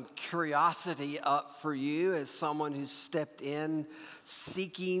brought some curiosity up for you as someone who's stepped in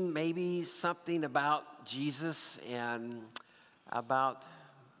seeking maybe something about Jesus and about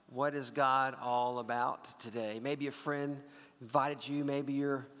what is God all about today. Maybe a friend invited you, maybe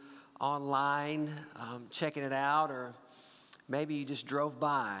you're online checking it out, or maybe you just drove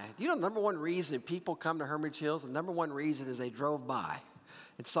by. You know, the number one reason people come to Hermitage Hills, the number one reason is they drove by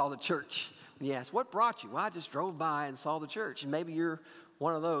and saw the church. When you ask, what brought you? Well, I just drove by and saw the church. And maybe you're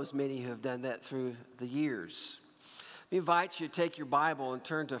one of those, many who have done that through the years. I invite you to take your Bible and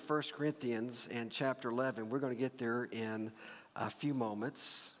turn to 1 Corinthians and chapter 11. We're going to get there in a few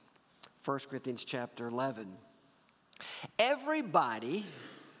moments. 1 Corinthians chapter 11. Everybody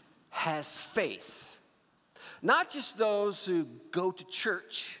has faith. Not just those who go to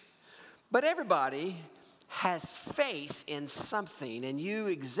church, but everybody has faith in something, and you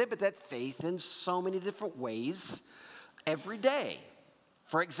exhibit that faith in so many different ways every day.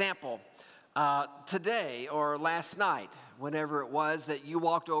 For example, today or last night, whenever it was that you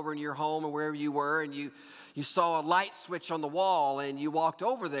walked over in your home or wherever you were, and you saw a light switch on the wall, and you walked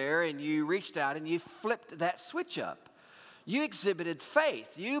over there and you reached out and you flipped that switch up. You exhibited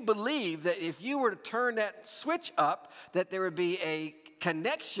faith. You believed that if you were to turn that switch up, that there would be a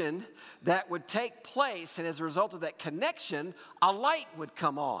connection that would take place, and as a result of that connection, a light would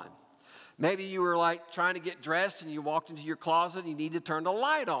come on. Maybe you were like trying to get dressed and you walked into your closet and you need to turn the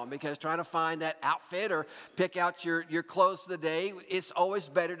light on because trying to find that outfit or pick out your clothes of the day, it's always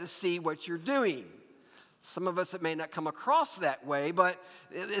better to see what you're doing. Some of us, it may not come across that way, but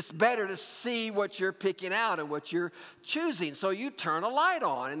it's better to see what you're picking out and what you're choosing. So you turn a light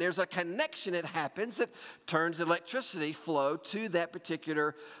on, and there's a connection that happens that turns electricity flow to that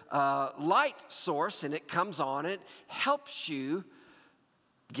particular light source, and it comes on and it helps you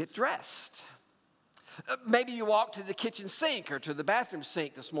get dressed. Maybe you walked to the kitchen sink or to the bathroom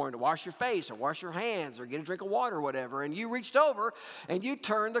sink this morning to wash your face or wash your hands or get a drink of water or whatever, and you reached over and you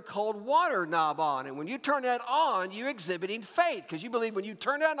turned the cold water knob on. And when you turn that on, you're exhibiting faith because you believe when you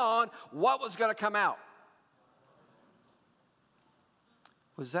turn that on, what was going to come out?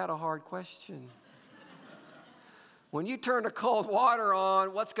 Was that a hard question? When you turn the cold water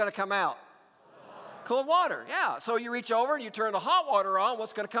on, what's going to come out? Cold water, yeah. So you reach over and you turn the hot water on,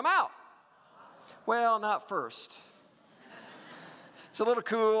 what's going to come out? Well, not first. It's a little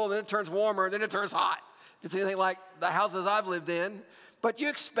cool, then it turns warmer, then it turns hot. If it's anything like the houses I've lived in. But you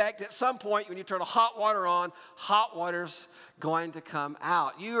expect at some point when you turn the hot water on, hot water's going to come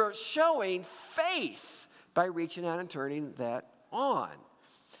out. You are showing faith by reaching out and turning that on,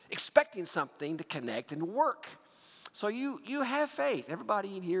 expecting something to connect and work. So you have faith.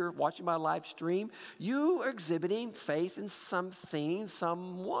 Everybody in here watching my live stream, you are exhibiting faith in something,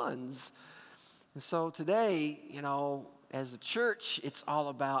 someone's. And so today, you know, as a church, it's all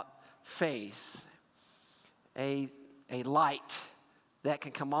about faith, a light that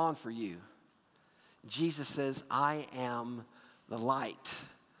can come on for you. Jesus says, I am the light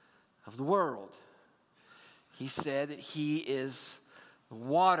of the world. He said that he is the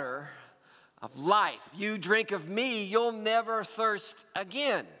water of life. You drink of me, you'll never thirst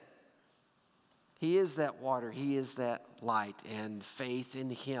again. He is that water. He is that light. And faith in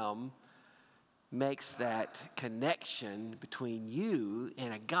him makes that connection between you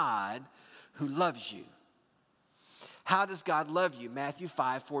and a God who loves you. How does God love you? Matthew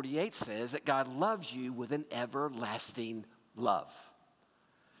 5:48 says that God loves you with an everlasting love.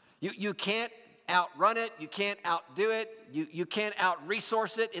 You can't outrun it. You can't outdo it. You can't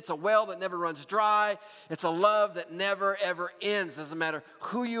out-resource it. It's a well that never runs dry. It's a love that never, ever ends. Doesn't matter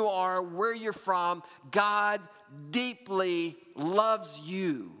who you are, where you're from. God deeply loves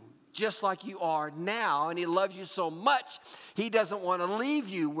you just like you are now, and he loves you so much, he doesn't want to leave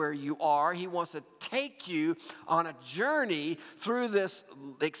you where you are. He wants to take you on a journey through this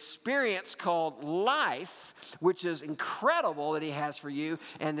experience called life, which is incredible that he has for you,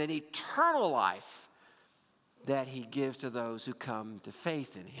 and then eternal life that he gives to those who come to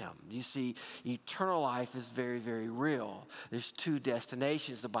faith in him. You see, eternal life is very, very real. There's two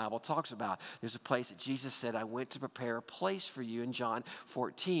destinations the Bible talks about. There's a place that Jesus said, I went to prepare a place for you in John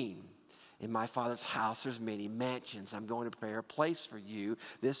 14. In my Father's house, there's many mansions. I'm going to prepare a place for you.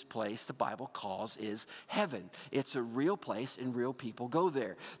 This place, the Bible calls, is heaven. It's a real place, and real people go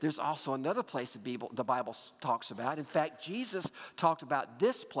there. There's also another place the Bible talks about. In fact, Jesus talked about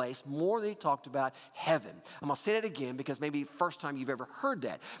this place more than he talked about heaven. I'm going to say that again because maybe the first time you've ever heard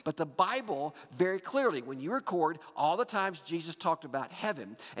that. But the Bible, very clearly, when you record all the times Jesus talked about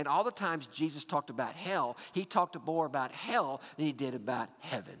heaven and all the times Jesus talked about hell, he talked more about hell than he did about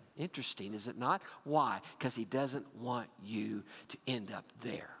heaven. Interesting, is it not? Why? Because he doesn't want you to end up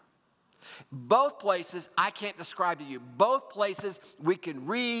there. Both places I can't describe to you. Both places we can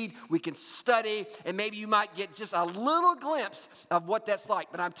read, we can study, and maybe you might get just a little glimpse of what that's like.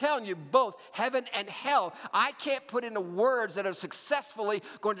 But I'm telling you, both heaven and hell, I can't put into words that are successfully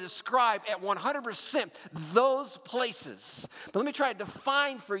going to describe at 100% those places. But let me try to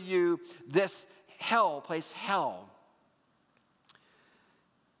define for you this place, hell.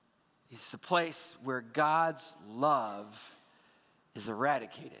 It's a place where God's love is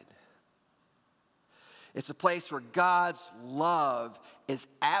eradicated. It's a place where God's love is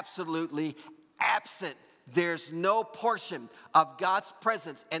absolutely absent. There's no portion of God's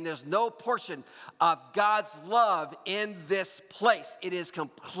presence and there's no portion of God's love in this place. It is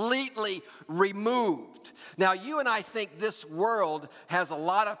completely removed. Now, you and I think this world has a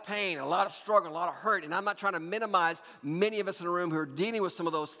lot of pain, a lot of struggle, a lot of hurt, and I'm not trying to minimize many of us in the room who are dealing with some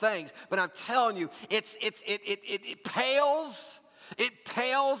of those things, but I'm telling you, it pales. It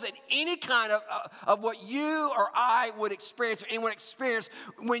pales in any kind of what you or I would experience or anyone experience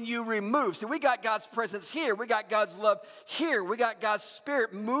when you remove. So we got God's presence here. We got God's love here. We got God's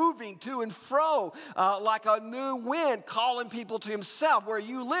Spirit moving to and fro like a new wind, calling people to himself where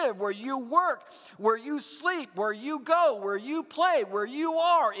you live, where you work, where you sleep, where you go, where you play, where you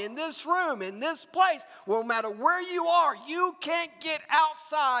are, in this room, in this place. Well, no matter where you are, you can't get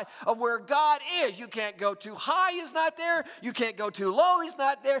outside of where God is. You can't go too high, he's not there. You can't go too low, he's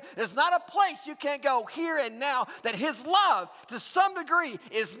not there. There's not a place you can't go here and now that his love, to some degree,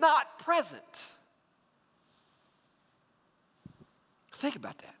 is not present. Think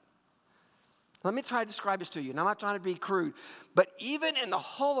about that. Let me try to describe this to you, and I'm not trying to be crude, but even in the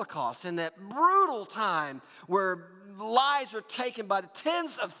Holocaust, in that brutal time where lives were taken by the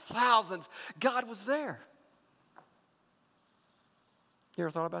tens of thousands, God was there. You ever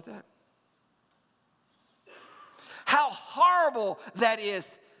thought about that? How horrible that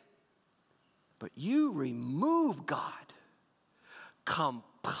is. But you remove God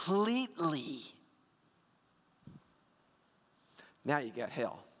completely. Now you got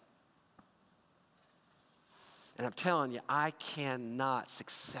hell. And I'm telling you, I cannot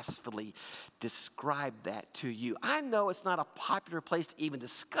successfully describe that to you. I know it's not a popular place to even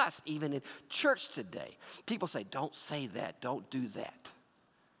discuss, even in church today. People say, don't say that, don't do that.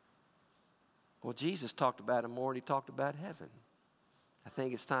 Well, Jesus talked about it more than he talked about heaven. I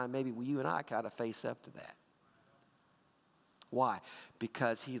think it's time maybe you and I kind of face up to that. Why?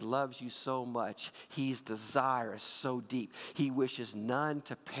 Because he loves you so much. His desire is so deep. He wishes none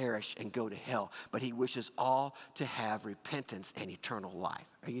to perish and go to hell, but he wishes all to have repentance and eternal life.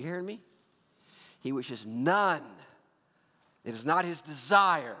 Are you hearing me? He wishes none. It is not his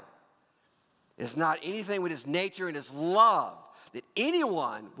desire. It is not anything with his nature and his love that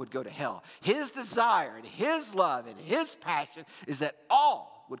anyone would go to hell. His desire and his love and his passion is that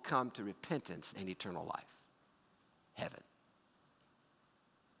all would come to repentance and eternal life. Heaven.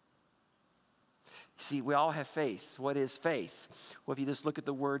 See, we all have faith. What is faith? Well, if you just look at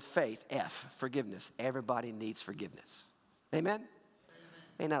the word faith, F, forgiveness. Everybody needs forgiveness. Amen?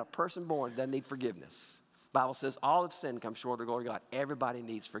 Ain't not a person born that doesn't need forgiveness. The Bible says all of sin comes short of the glory of God. Everybody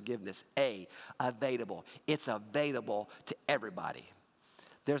needs forgiveness. A, available. It's available to everybody.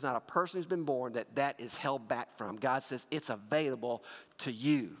 There's not a person who's been born that is held back from. God says it's available to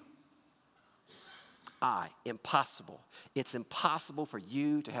you. Impossible. It's impossible for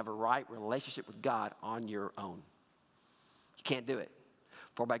you to have a right relationship with God on your own. You can't do it.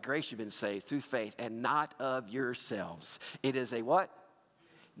 For by grace you've been saved through faith, and not of yourselves. It is a what?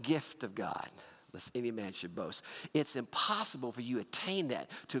 Gift of God, lest any man should boast. It's impossible for you to attain that,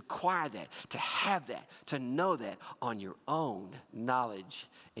 to acquire that, to have that, to know that on your own knowledge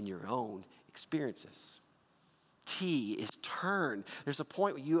and your own experiences. T is turn. There's a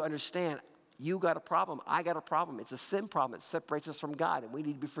point where you understand you got a problem, I got a problem. It's a sin problem. It separates us from God, and we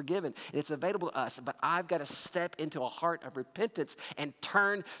need to be forgiven. And it's available to us, but I've got to step into a heart of repentance and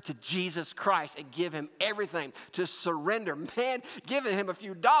turn to Jesus Christ and give him everything, to surrender. Man, giving him a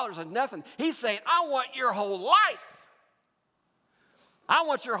few dollars is nothing. He's saying, I want your whole life. I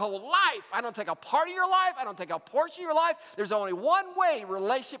want your whole life. I don't take a part of your life. I don't take a portion of your life. There's only one way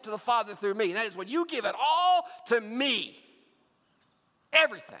relationship to the Father through me, and that is when you give it all to me.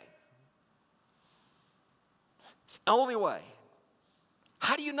 Everything. It's the only way.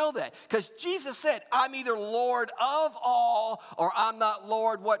 How do you know that? Because Jesus said, I'm either Lord of all or I'm not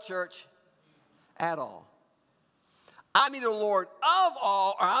Lord, what, church? At all. I'm either Lord of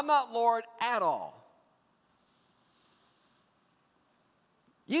all or I'm not Lord at all.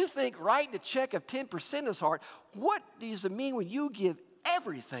 You think writing a check of 10% is hard. What does it mean when you give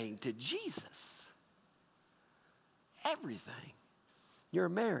everything to Jesus? Everything. Your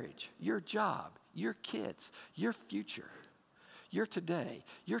marriage, your job, your kids, your future, your today,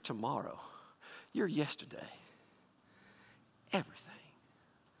 your tomorrow, your yesterday. Everything.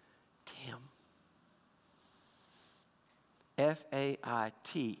 To him. F-A-I-T-H.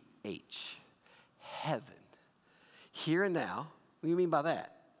 Heaven. Here and now. What do you mean by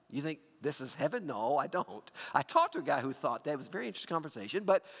that? You think this is heaven? No, I don't. I talked to a guy who thought that. It was a very interesting conversation,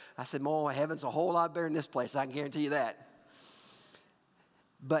 but I said, oh, heaven's a whole lot better than this place. I can guarantee you that.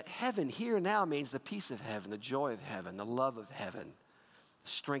 But heaven here and now means the peace of heaven, the joy of heaven, the love of heaven, the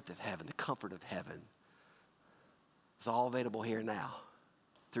strength of heaven, the comfort of heaven. It's all available here and now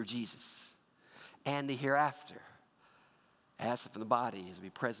through Jesus. And the hereafter, as if in the body, is to be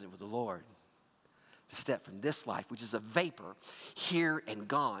present with the Lord. To step from this life, which is a vapor, here and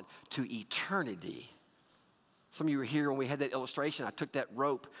gone, to eternity. Some of you were here when we had that illustration. I took that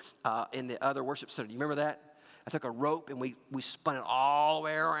rope in the other worship center. Do you remember that? I took a rope and we spun it all the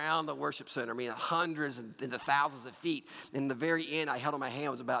way around the worship center. I mean, hundreds and into thousands of feet. In the very end, I held in my hand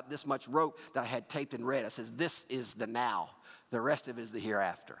was about this much rope that I had taped in red. I said, this is the now. The rest of it is the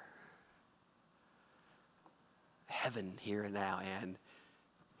hereafter. Heaven here and now and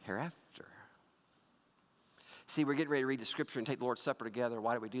hereafter. See, we're getting ready to read the scripture and take the Lord's Supper together.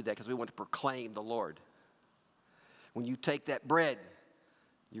 Why do we do that? Because we want to proclaim the Lord. When you take that bread,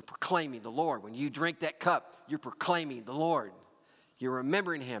 you're proclaiming the Lord. When you drink that cup, you're proclaiming the Lord. You're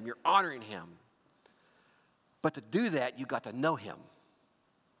remembering him. You're honoring him. But to do that, you've got to know him.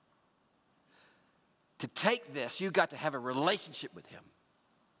 To take this, you've got to have a relationship with him,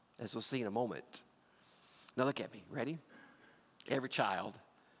 as we'll see in a moment. Now look at me. Ready? Every child,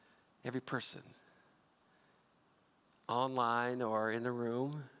 every person, online or in the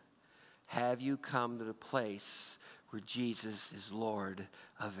room, have you come to the place where Jesus is Lord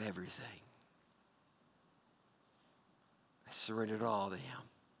of everything? I surrender it all to him.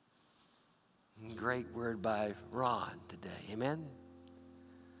 Great word by Ron today. Amen?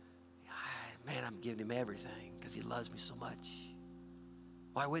 Man, I'm giving him everything because he loves me so much.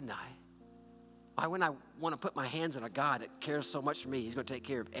 Why wouldn't I? Why wouldn't I want to put my hands on a God that cares so much for me? He's going to take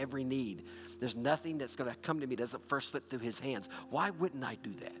care of every need. There's nothing that's going to come to me that doesn't first slip through his hands. Why wouldn't I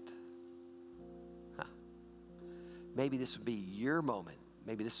do that? Maybe this would be your moment.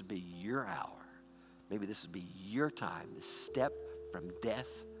 Maybe this would be your hour. Maybe this would be your time to step from death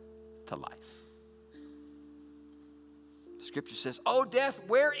to life. The scripture says, "Oh, death,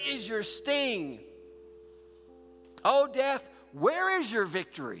 where is your sting? Oh, death, where is your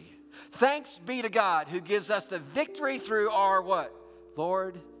victory? Thanks be to God who gives us the victory through our what?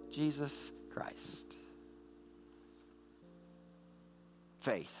 Lord Jesus Christ."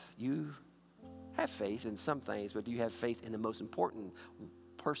 Faith. You have faith in some things, but do you have faith in the most important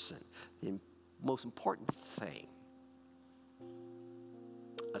person, the most important thing?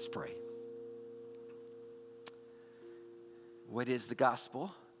 Let's pray. What is the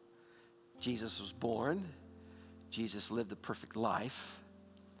gospel? Jesus was born. Jesus lived a perfect life.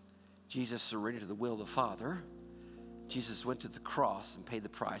 Jesus surrendered to the will of the Father. Jesus went to the cross and paid the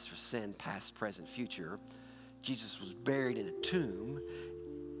price for sin, past, present, future. Jesus was buried in a tomb.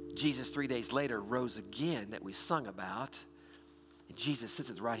 Jesus 3 days later rose again, that we sung about. And Jesus sits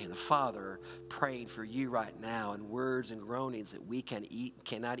at the right hand of the Father, praying for you right now in words and groanings that we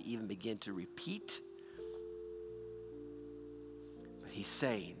cannot even begin to repeat. But he's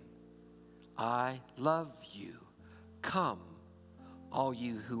saying, I love you. Come, all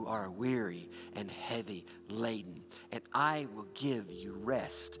you who are weary and heavy laden, and I will give you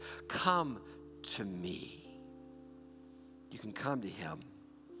rest. Come to me. You can come to him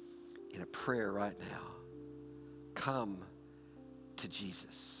in a prayer right now. Come to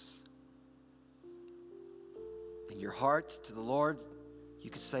Jesus. In your heart to the Lord, you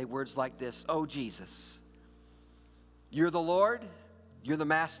can say words like this: Oh, Jesus, you're the Lord, you're the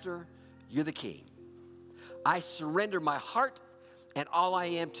Master, you're the King. I surrender my heart and all I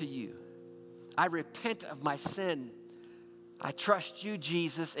am to you. I repent of my sin. I trust you,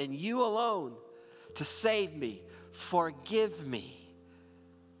 Jesus, and you alone to save me, forgive me,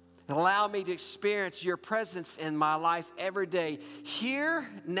 and allow me to experience your presence in my life every day, here,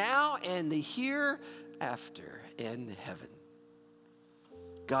 now, and the hereafter in heaven.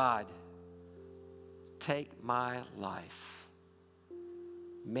 God, take my life.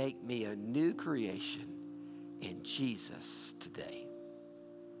 Make me a new creation in Jesus today.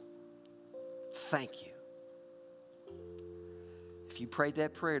 Thank you. If you prayed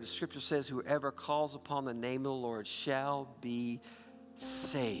that prayer, the scripture says, whoever calls upon the name of the Lord shall be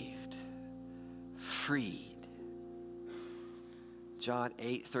saved, freed. John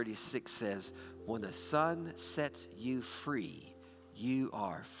 8:36 says, when the Son sets you free, you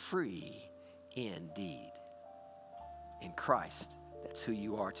are free indeed. In Christ, that's who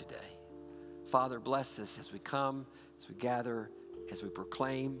you are today. Father, bless us as we come, as we gather, as we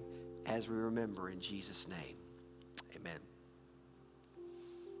proclaim, as we remember, in Jesus' name. Amen.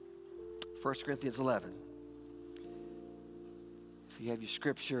 1 Corinthians 11. If you have your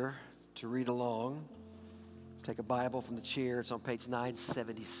scripture to read along, take a Bible from the chair. It's on page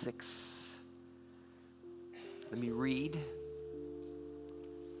 976. Let me read.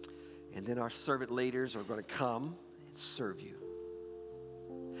 And then our servant leaders are going to come and serve you.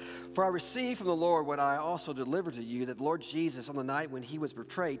 For I received from the Lord what I also delivered to you, that the Lord Jesus, on the night when he was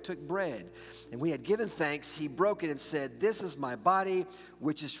betrayed, took bread. And we had given thanks. He broke it and said, this is my body,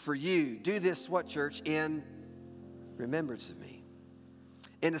 which is for you. Do this, what, church? In remembrance of me.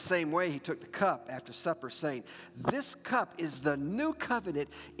 In the same way, he took the cup after supper, saying, this cup is the new covenant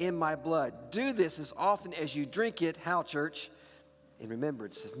in my blood. Do this as often as you drink it. How, church? In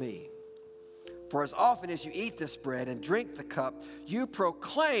remembrance of me. For as often as you eat this bread and drink the cup, you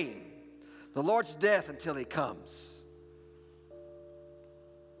proclaim the Lord's death until he comes.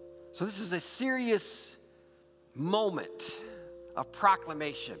 So this is a serious moment of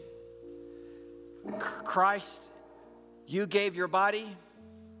proclamation. Christ, you gave your body.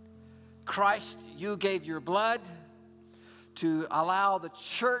 Christ, you gave your blood to allow the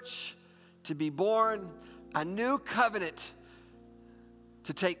church to be born, a new covenant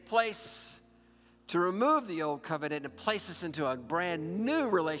to take place, to remove the old covenant and place us into a brand new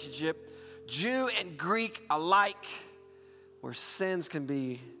relationship, Jew and Greek alike, where sins can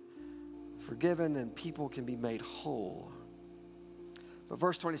be forgiven and people can be made whole. But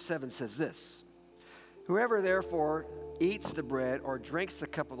verse 27 says this: whoever therefore eats the bread or drinks the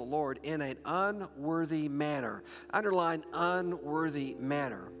cup of the Lord in an unworthy manner, underline unworthy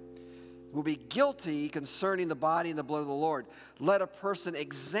manner, will be guilty concerning the body and the blood of the Lord. Let a person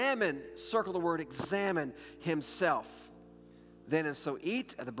examine, circle the word examine, himself. Then and so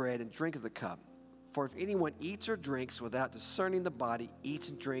eat of the bread and drink of the cup. For if anyone eats or drinks without discerning the body, eats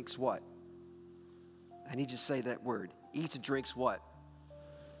and drinks what? I need you to say that word. Eats and drinks what?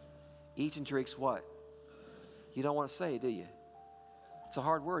 Eats and drinks what? You don't want to say it, do you? It's a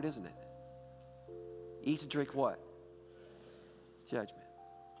hard word, isn't it? Eats and drink what? Judgment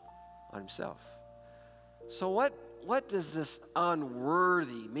on himself. So what does this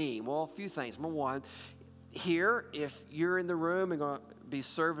unworthy mean? Well, a few things. Number one, here, if you're in the room and going to be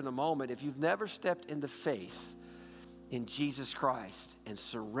served in a moment, if you've never stepped into faith in Jesus Christ and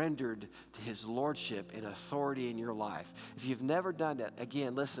surrendered to his lordship and authority in your life, if you've never done that,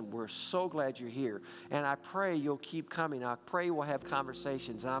 again, listen, we're so glad you're here. And I pray you'll keep coming. I pray we'll have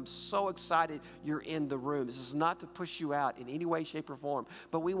conversations. And I'm so excited you're in the room. This is not to push you out in any way, shape, or form.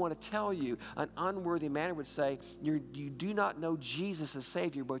 But we want to tell you, an unworthy man would say, you do not know Jesus as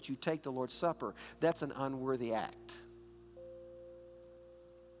Savior, but you take the Lord's Supper. That's an unworthy act.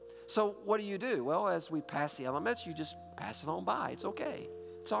 So what do? Well, as we pass the elements, you just pass it on by. It's okay.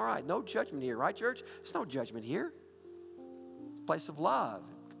 It's all right. No judgment here, right, church? There's no judgment here. Place of love,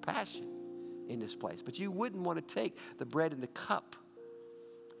 compassion in this place. But you wouldn't want to take the bread and the cup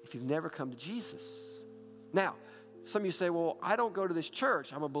if you've never come to Jesus. Now, some of you say, well, I don't go to this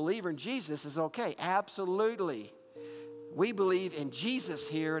church. I'm a believer in Jesus. Is okay. Absolutely. We believe in Jesus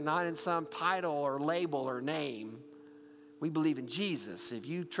here, not in some title or label or name. We believe in Jesus. If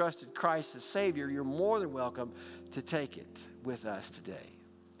you trusted Christ as Savior, you're more than welcome to take it with us today.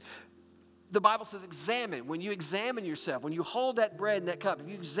 The Bible says examine. When you examine yourself, when you hold that bread and that cup, if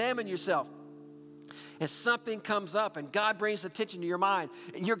you examine yourself, and something comes up and God brings attention to your mind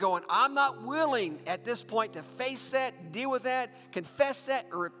and you're going, I'm not willing at this point to face that, deal with that, confess that,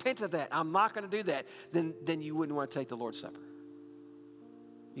 or repent of that. I'm not going to do that. Then you wouldn't want to take the Lord's Supper.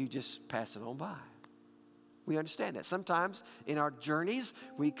 You just pass it on by. We understand that. Sometimes in our journeys,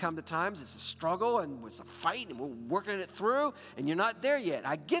 we come to times it's a struggle and it's a fight and we're working it through and you're not there yet.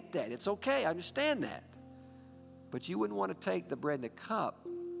 I get that. It's okay. I understand that. But you wouldn't want to take the bread and the cup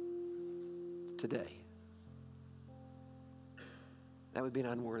today. That would be an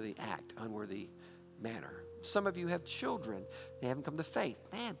unworthy act, unworthy manner. Some of you have children. They haven't come to faith.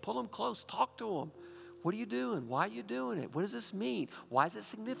 Man, pull them close. Talk to them. What are you doing? Why are you doing it? What does this mean? Why is it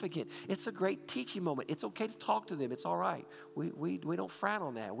significant? It's a great teaching moment. It's okay to talk to them. It's all right. We don't frown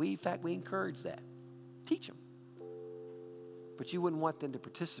on that. In fact, we encourage that. Teach them. But you wouldn't want them to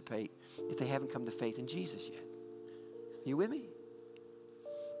participate if they haven't come to faith in Jesus yet. You with me?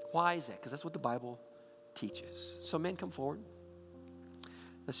 Why is that? Because that's what the Bible teaches. So men, come forward.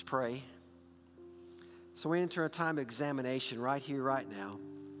 Let's pray. So we enter a time of examination right here, right now.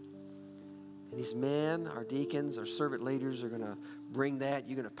 And these men, our deacons, our servant leaders are going to bring that.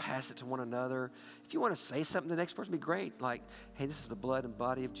 You're going to pass it to one another. If you want to say something to the next person, it'd be great. Like, hey, this is the blood and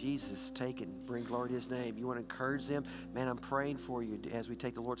body of Jesus. Take it and bring glory to his name. You want to encourage them? Man, I'm praying for you as we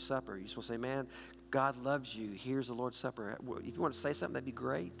take the Lord's Supper. You're supposed to say, man, God loves you. Here's the Lord's Supper. If you want to say something, that'd be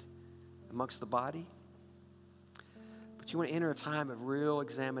great amongst the body. But you want to enter a time of real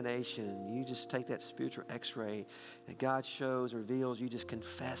examination. You just take that spiritual x-ray that God shows, reveals. You just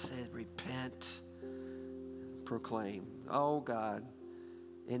confess it, repent, proclaim. Oh, God,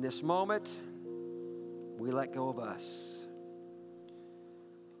 in this moment, we let go of us.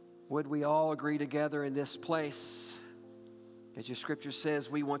 Would we all agree together in this place? As your scripture says,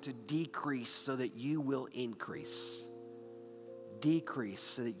 we want to decrease so that you will increase. Decrease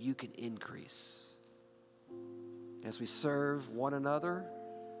so that you can increase. As we serve one another,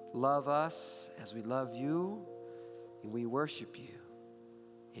 love us as we love you, and we worship you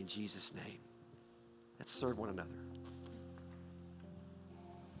in Jesus' name. Let's serve one another.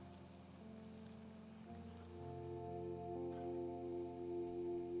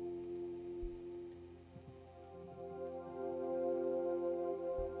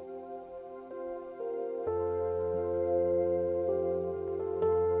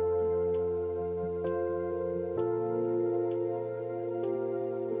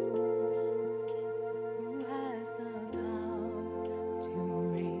 Who has the power to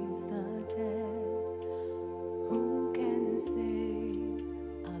raise the dead? Who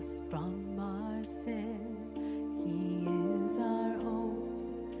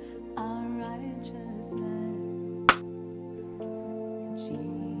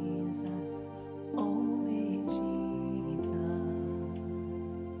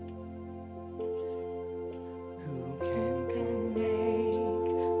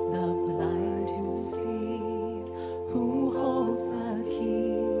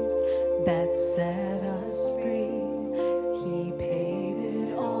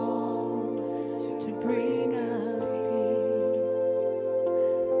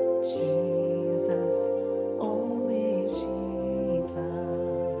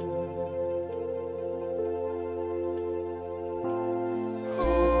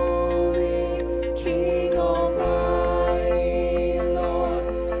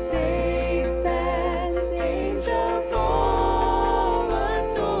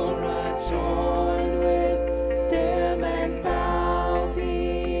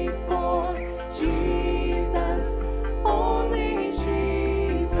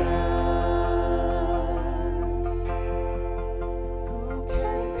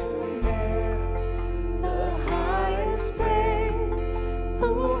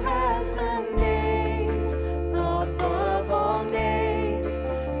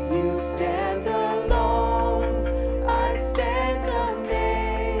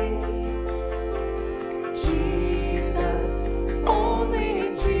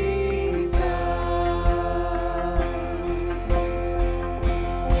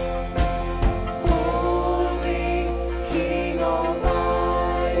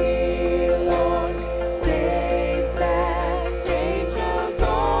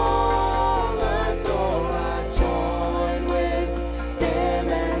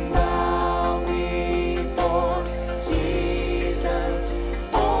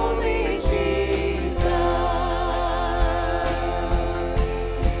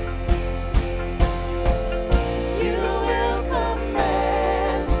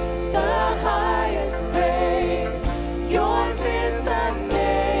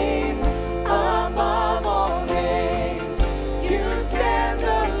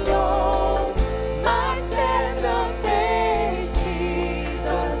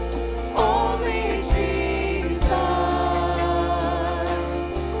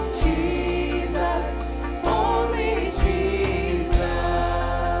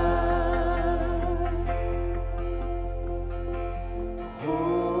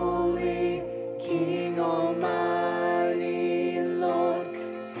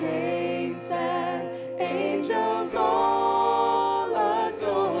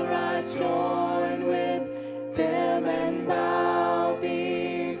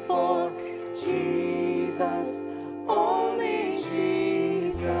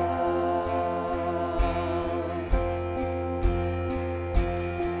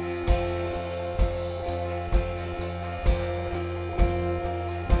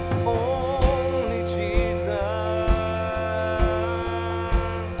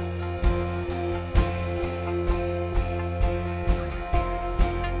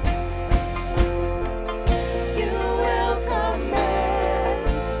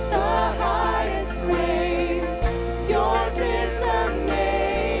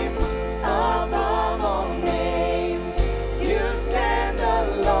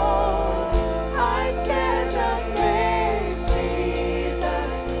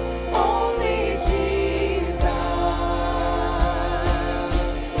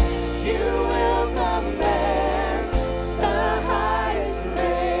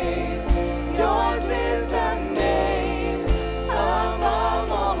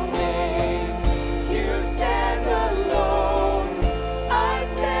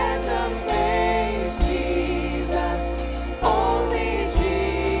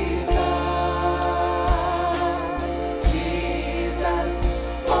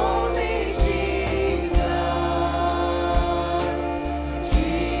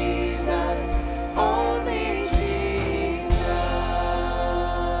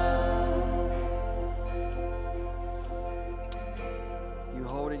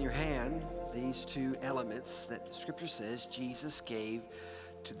elements that the scripture says Jesus gave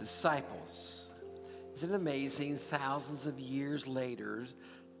to disciples. Isn't it amazing? Thousands of years later,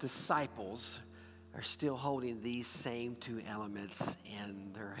 disciples are still holding these same two elements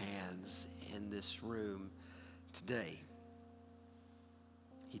in their hands in this room today.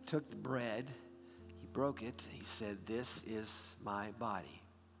 He took the bread, he broke it, he said, "This is my body."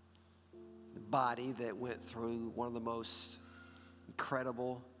 The body that went through one of the most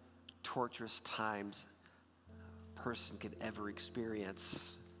incredible, torturous times a person could ever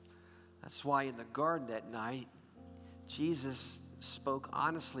experience. That's why in the garden that night, Jesus spoke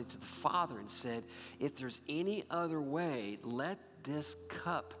honestly to the Father and said, "If there's any other way, let this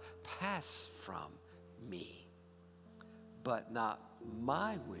cup pass from me. But not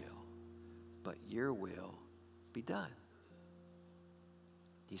my will, but your will be done."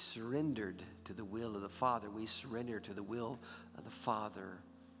 He surrendered to the will of the Father. We surrender to the will of the Father.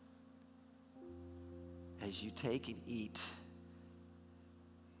 As you take and eat,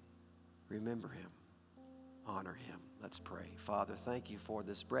 remember him, honor him. Let's pray. Father, thank you for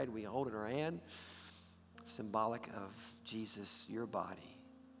this bread we hold in our hand, symbolic of Jesus, your body.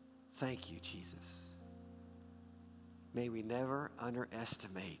 Thank you, Jesus. May we never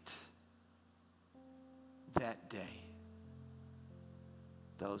underestimate that day,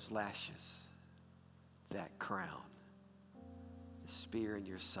 those lashes, that crown, the spear in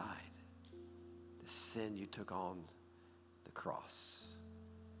your side, the sin you took on the cross.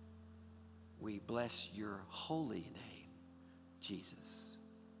 We bless your holy name, Jesus.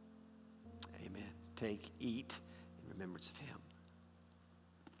 Amen. Take, eat in remembrance of him.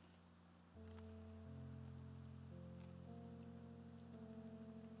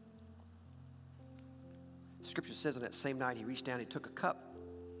 Scripture says on that same night he reached down, he took a cup.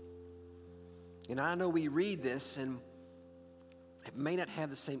 And I know we read this and it may not have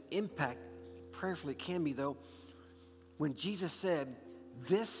the same impact, prayerfully it can be though, when Jesus said,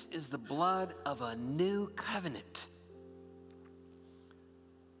 "This is the blood of a new covenant."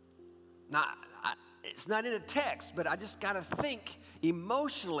 Now, it's not in a text, but I just got to think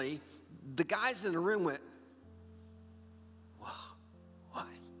emotionally, the guys in the room went, "Whoa, what?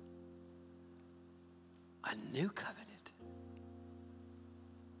 A new covenant?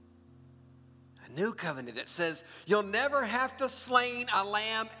 A new covenant that says you'll never have to slay a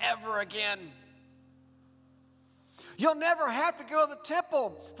lamb ever again. You'll never have to go to the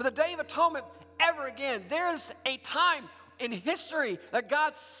temple for the Day of Atonement ever again." There's a time in history that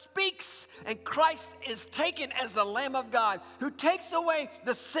God speaks and Christ is taken as the Lamb of God who takes away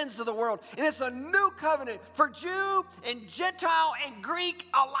the sins of the world. And it's a new covenant for Jew and Gentile and Greek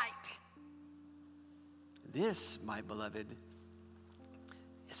alike. This, my beloved,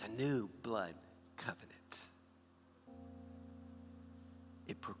 is a new blood covenant.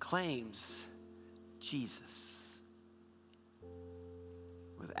 It proclaims Jesus.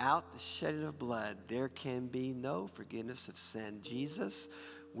 Without the shedding of blood, there can be no forgiveness of sin. Jesus,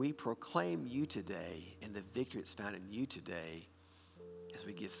 we proclaim you today and the victory that's found in you today as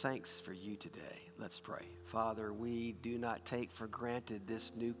we give thanks for you today. Let's pray. Father, we do not take for granted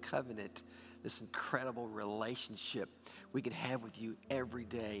this new covenant, this incredible relationship we can have with you every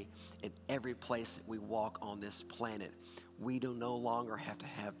day in every place that we walk on this planet. We do no longer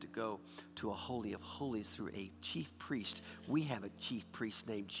have to go to a holy of holies through a chief priest. We have a chief priest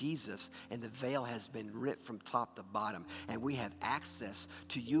named Jesus, and the veil has been ripped from top to bottom. And we have access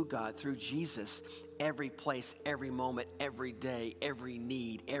to you, God, through Jesus, every place, every moment, every day, every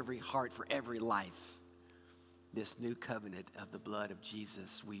need, every heart, for every life. This new covenant of the blood of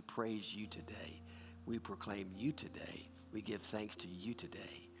Jesus, we praise you today. We proclaim you today. We give thanks to you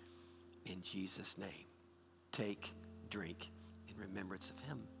today. In Jesus' name, take, drink in remembrance of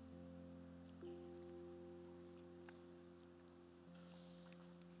him.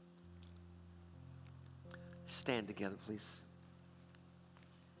 Stand together, please.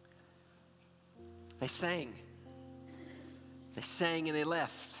 They sang and they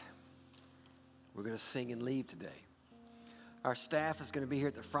left. We're going to sing and leave today. Our staff is going to be here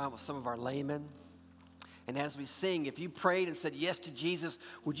at the front with some of our laymen. And as we sing, if you prayed and said yes to Jesus,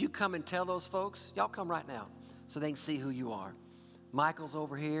 would you come and tell those folks? Y'all come right now so they can see who you are. Michael's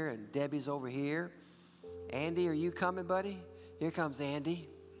over here and Debbie's over here. Andy, are you coming, buddy? Here comes Andy,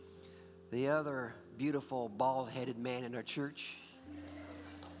 the other beautiful bald-headed man in our church.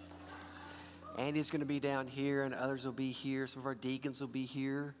 Andy's going to be down here and others will be here. Some of our deacons will be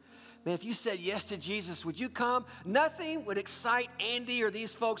here. Man, if you said yes to Jesus, would you come? Nothing would excite Andy or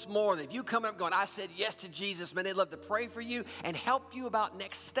these folks more than if you come up going, I said yes to Jesus. Man, they'd love to pray for you and help you about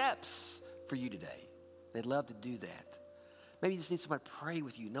next steps for you today. They'd love to do that. Maybe you just need somebody to pray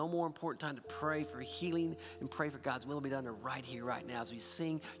with you. No more important time to pray for healing and pray for God's will to be done right here, right now. As we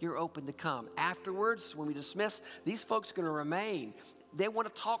sing, you're open to come. Afterwards, when we dismiss, these folks are going to remain. They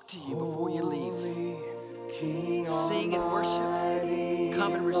want to talk to you before you leave. Sing and worship.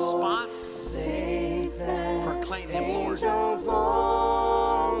 Come in response. Proclaim Him Lord. Angels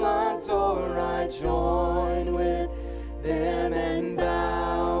all adore, I join with them and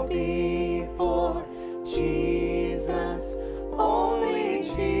bow before Jesus, only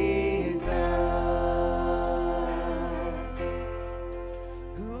Jesus.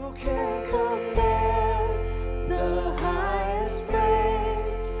 Who can command the highest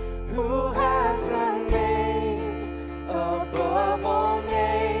praise? Who has the name above all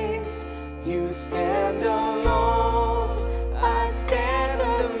names? You stand alone, I stand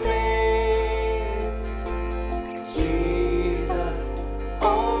amazed. Jesus,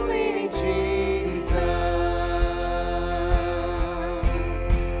 only Jesus.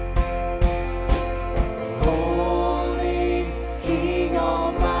 Holy King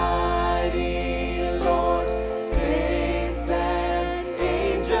Almighty, Lord, saints and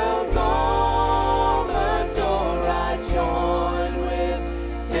angels all adore. I join with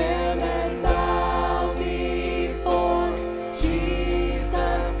them and bow before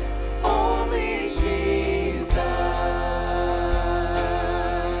Jesus, only Jesus.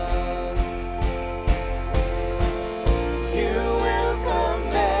 You will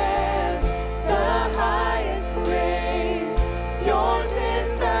command the highest praise. Yours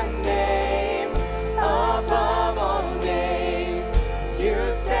is the name above all names.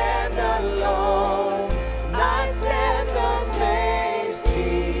 You stand alone, I stand amazed.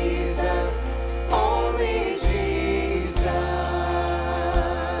 Jesus, only Jesus.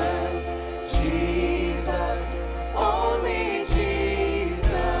 Jesus, only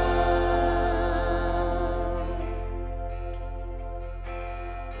Jesus.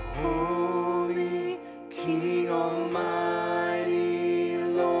 Holy King Almighty,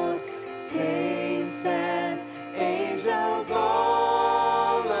 Lord, saints and angels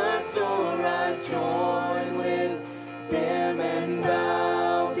all adore. I join with them and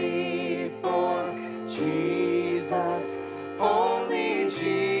bow before Jesus, only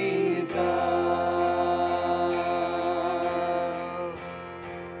Jesus.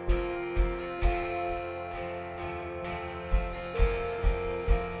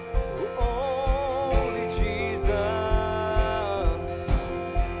 Only Jesus.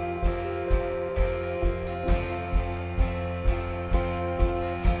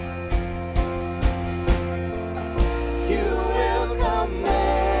 You will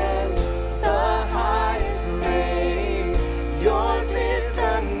command the highest praise. Yours is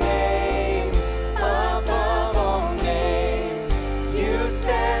the name above all names. You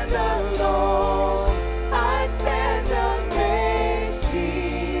stand alone, I stand amazed.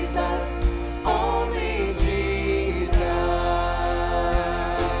 Jesus, only Jesus.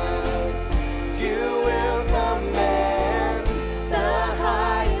 You will command the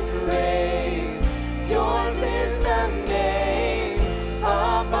highest praise. Yours is the name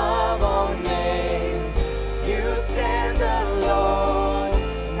above all names. You stand alone,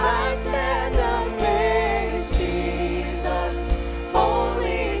 I stand amazed. Jesus,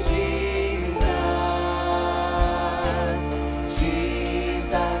 only Jesus.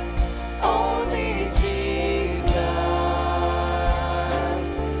 Jesus, only Jesus.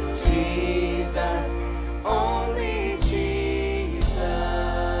 Jesus, only Jesus.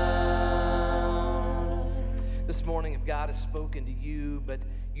 This morning, if God has spoken to you, but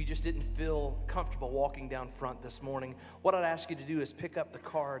you just didn't feel comfortable walking down front this morning, what I'd ask you to do is pick up the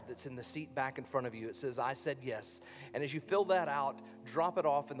card that's in the seat back in front of you. It says, I said yes. And as you fill that out, drop it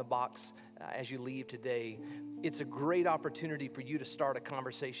off in the box as you leave today. It's a great opportunity for you to start a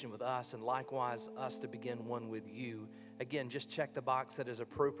conversation with us, and likewise us to begin one with you. Again, just check the box that is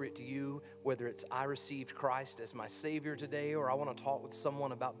appropriate to you, whether it's I received Christ as my Savior today, or I want to talk with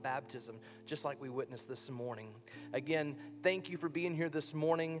someone about baptism, just like we witnessed this morning. Again, thank you for being here this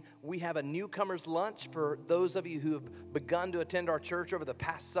morning. We have a newcomer's lunch for those of you who have begun to attend our church over the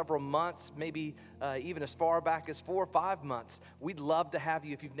past several months, maybe even as far back as 4 or 5 months. We'd love to have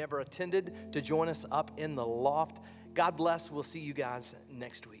you, if you've never attended, to join us up in the loft. God bless. We'll see you guys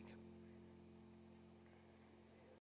next week.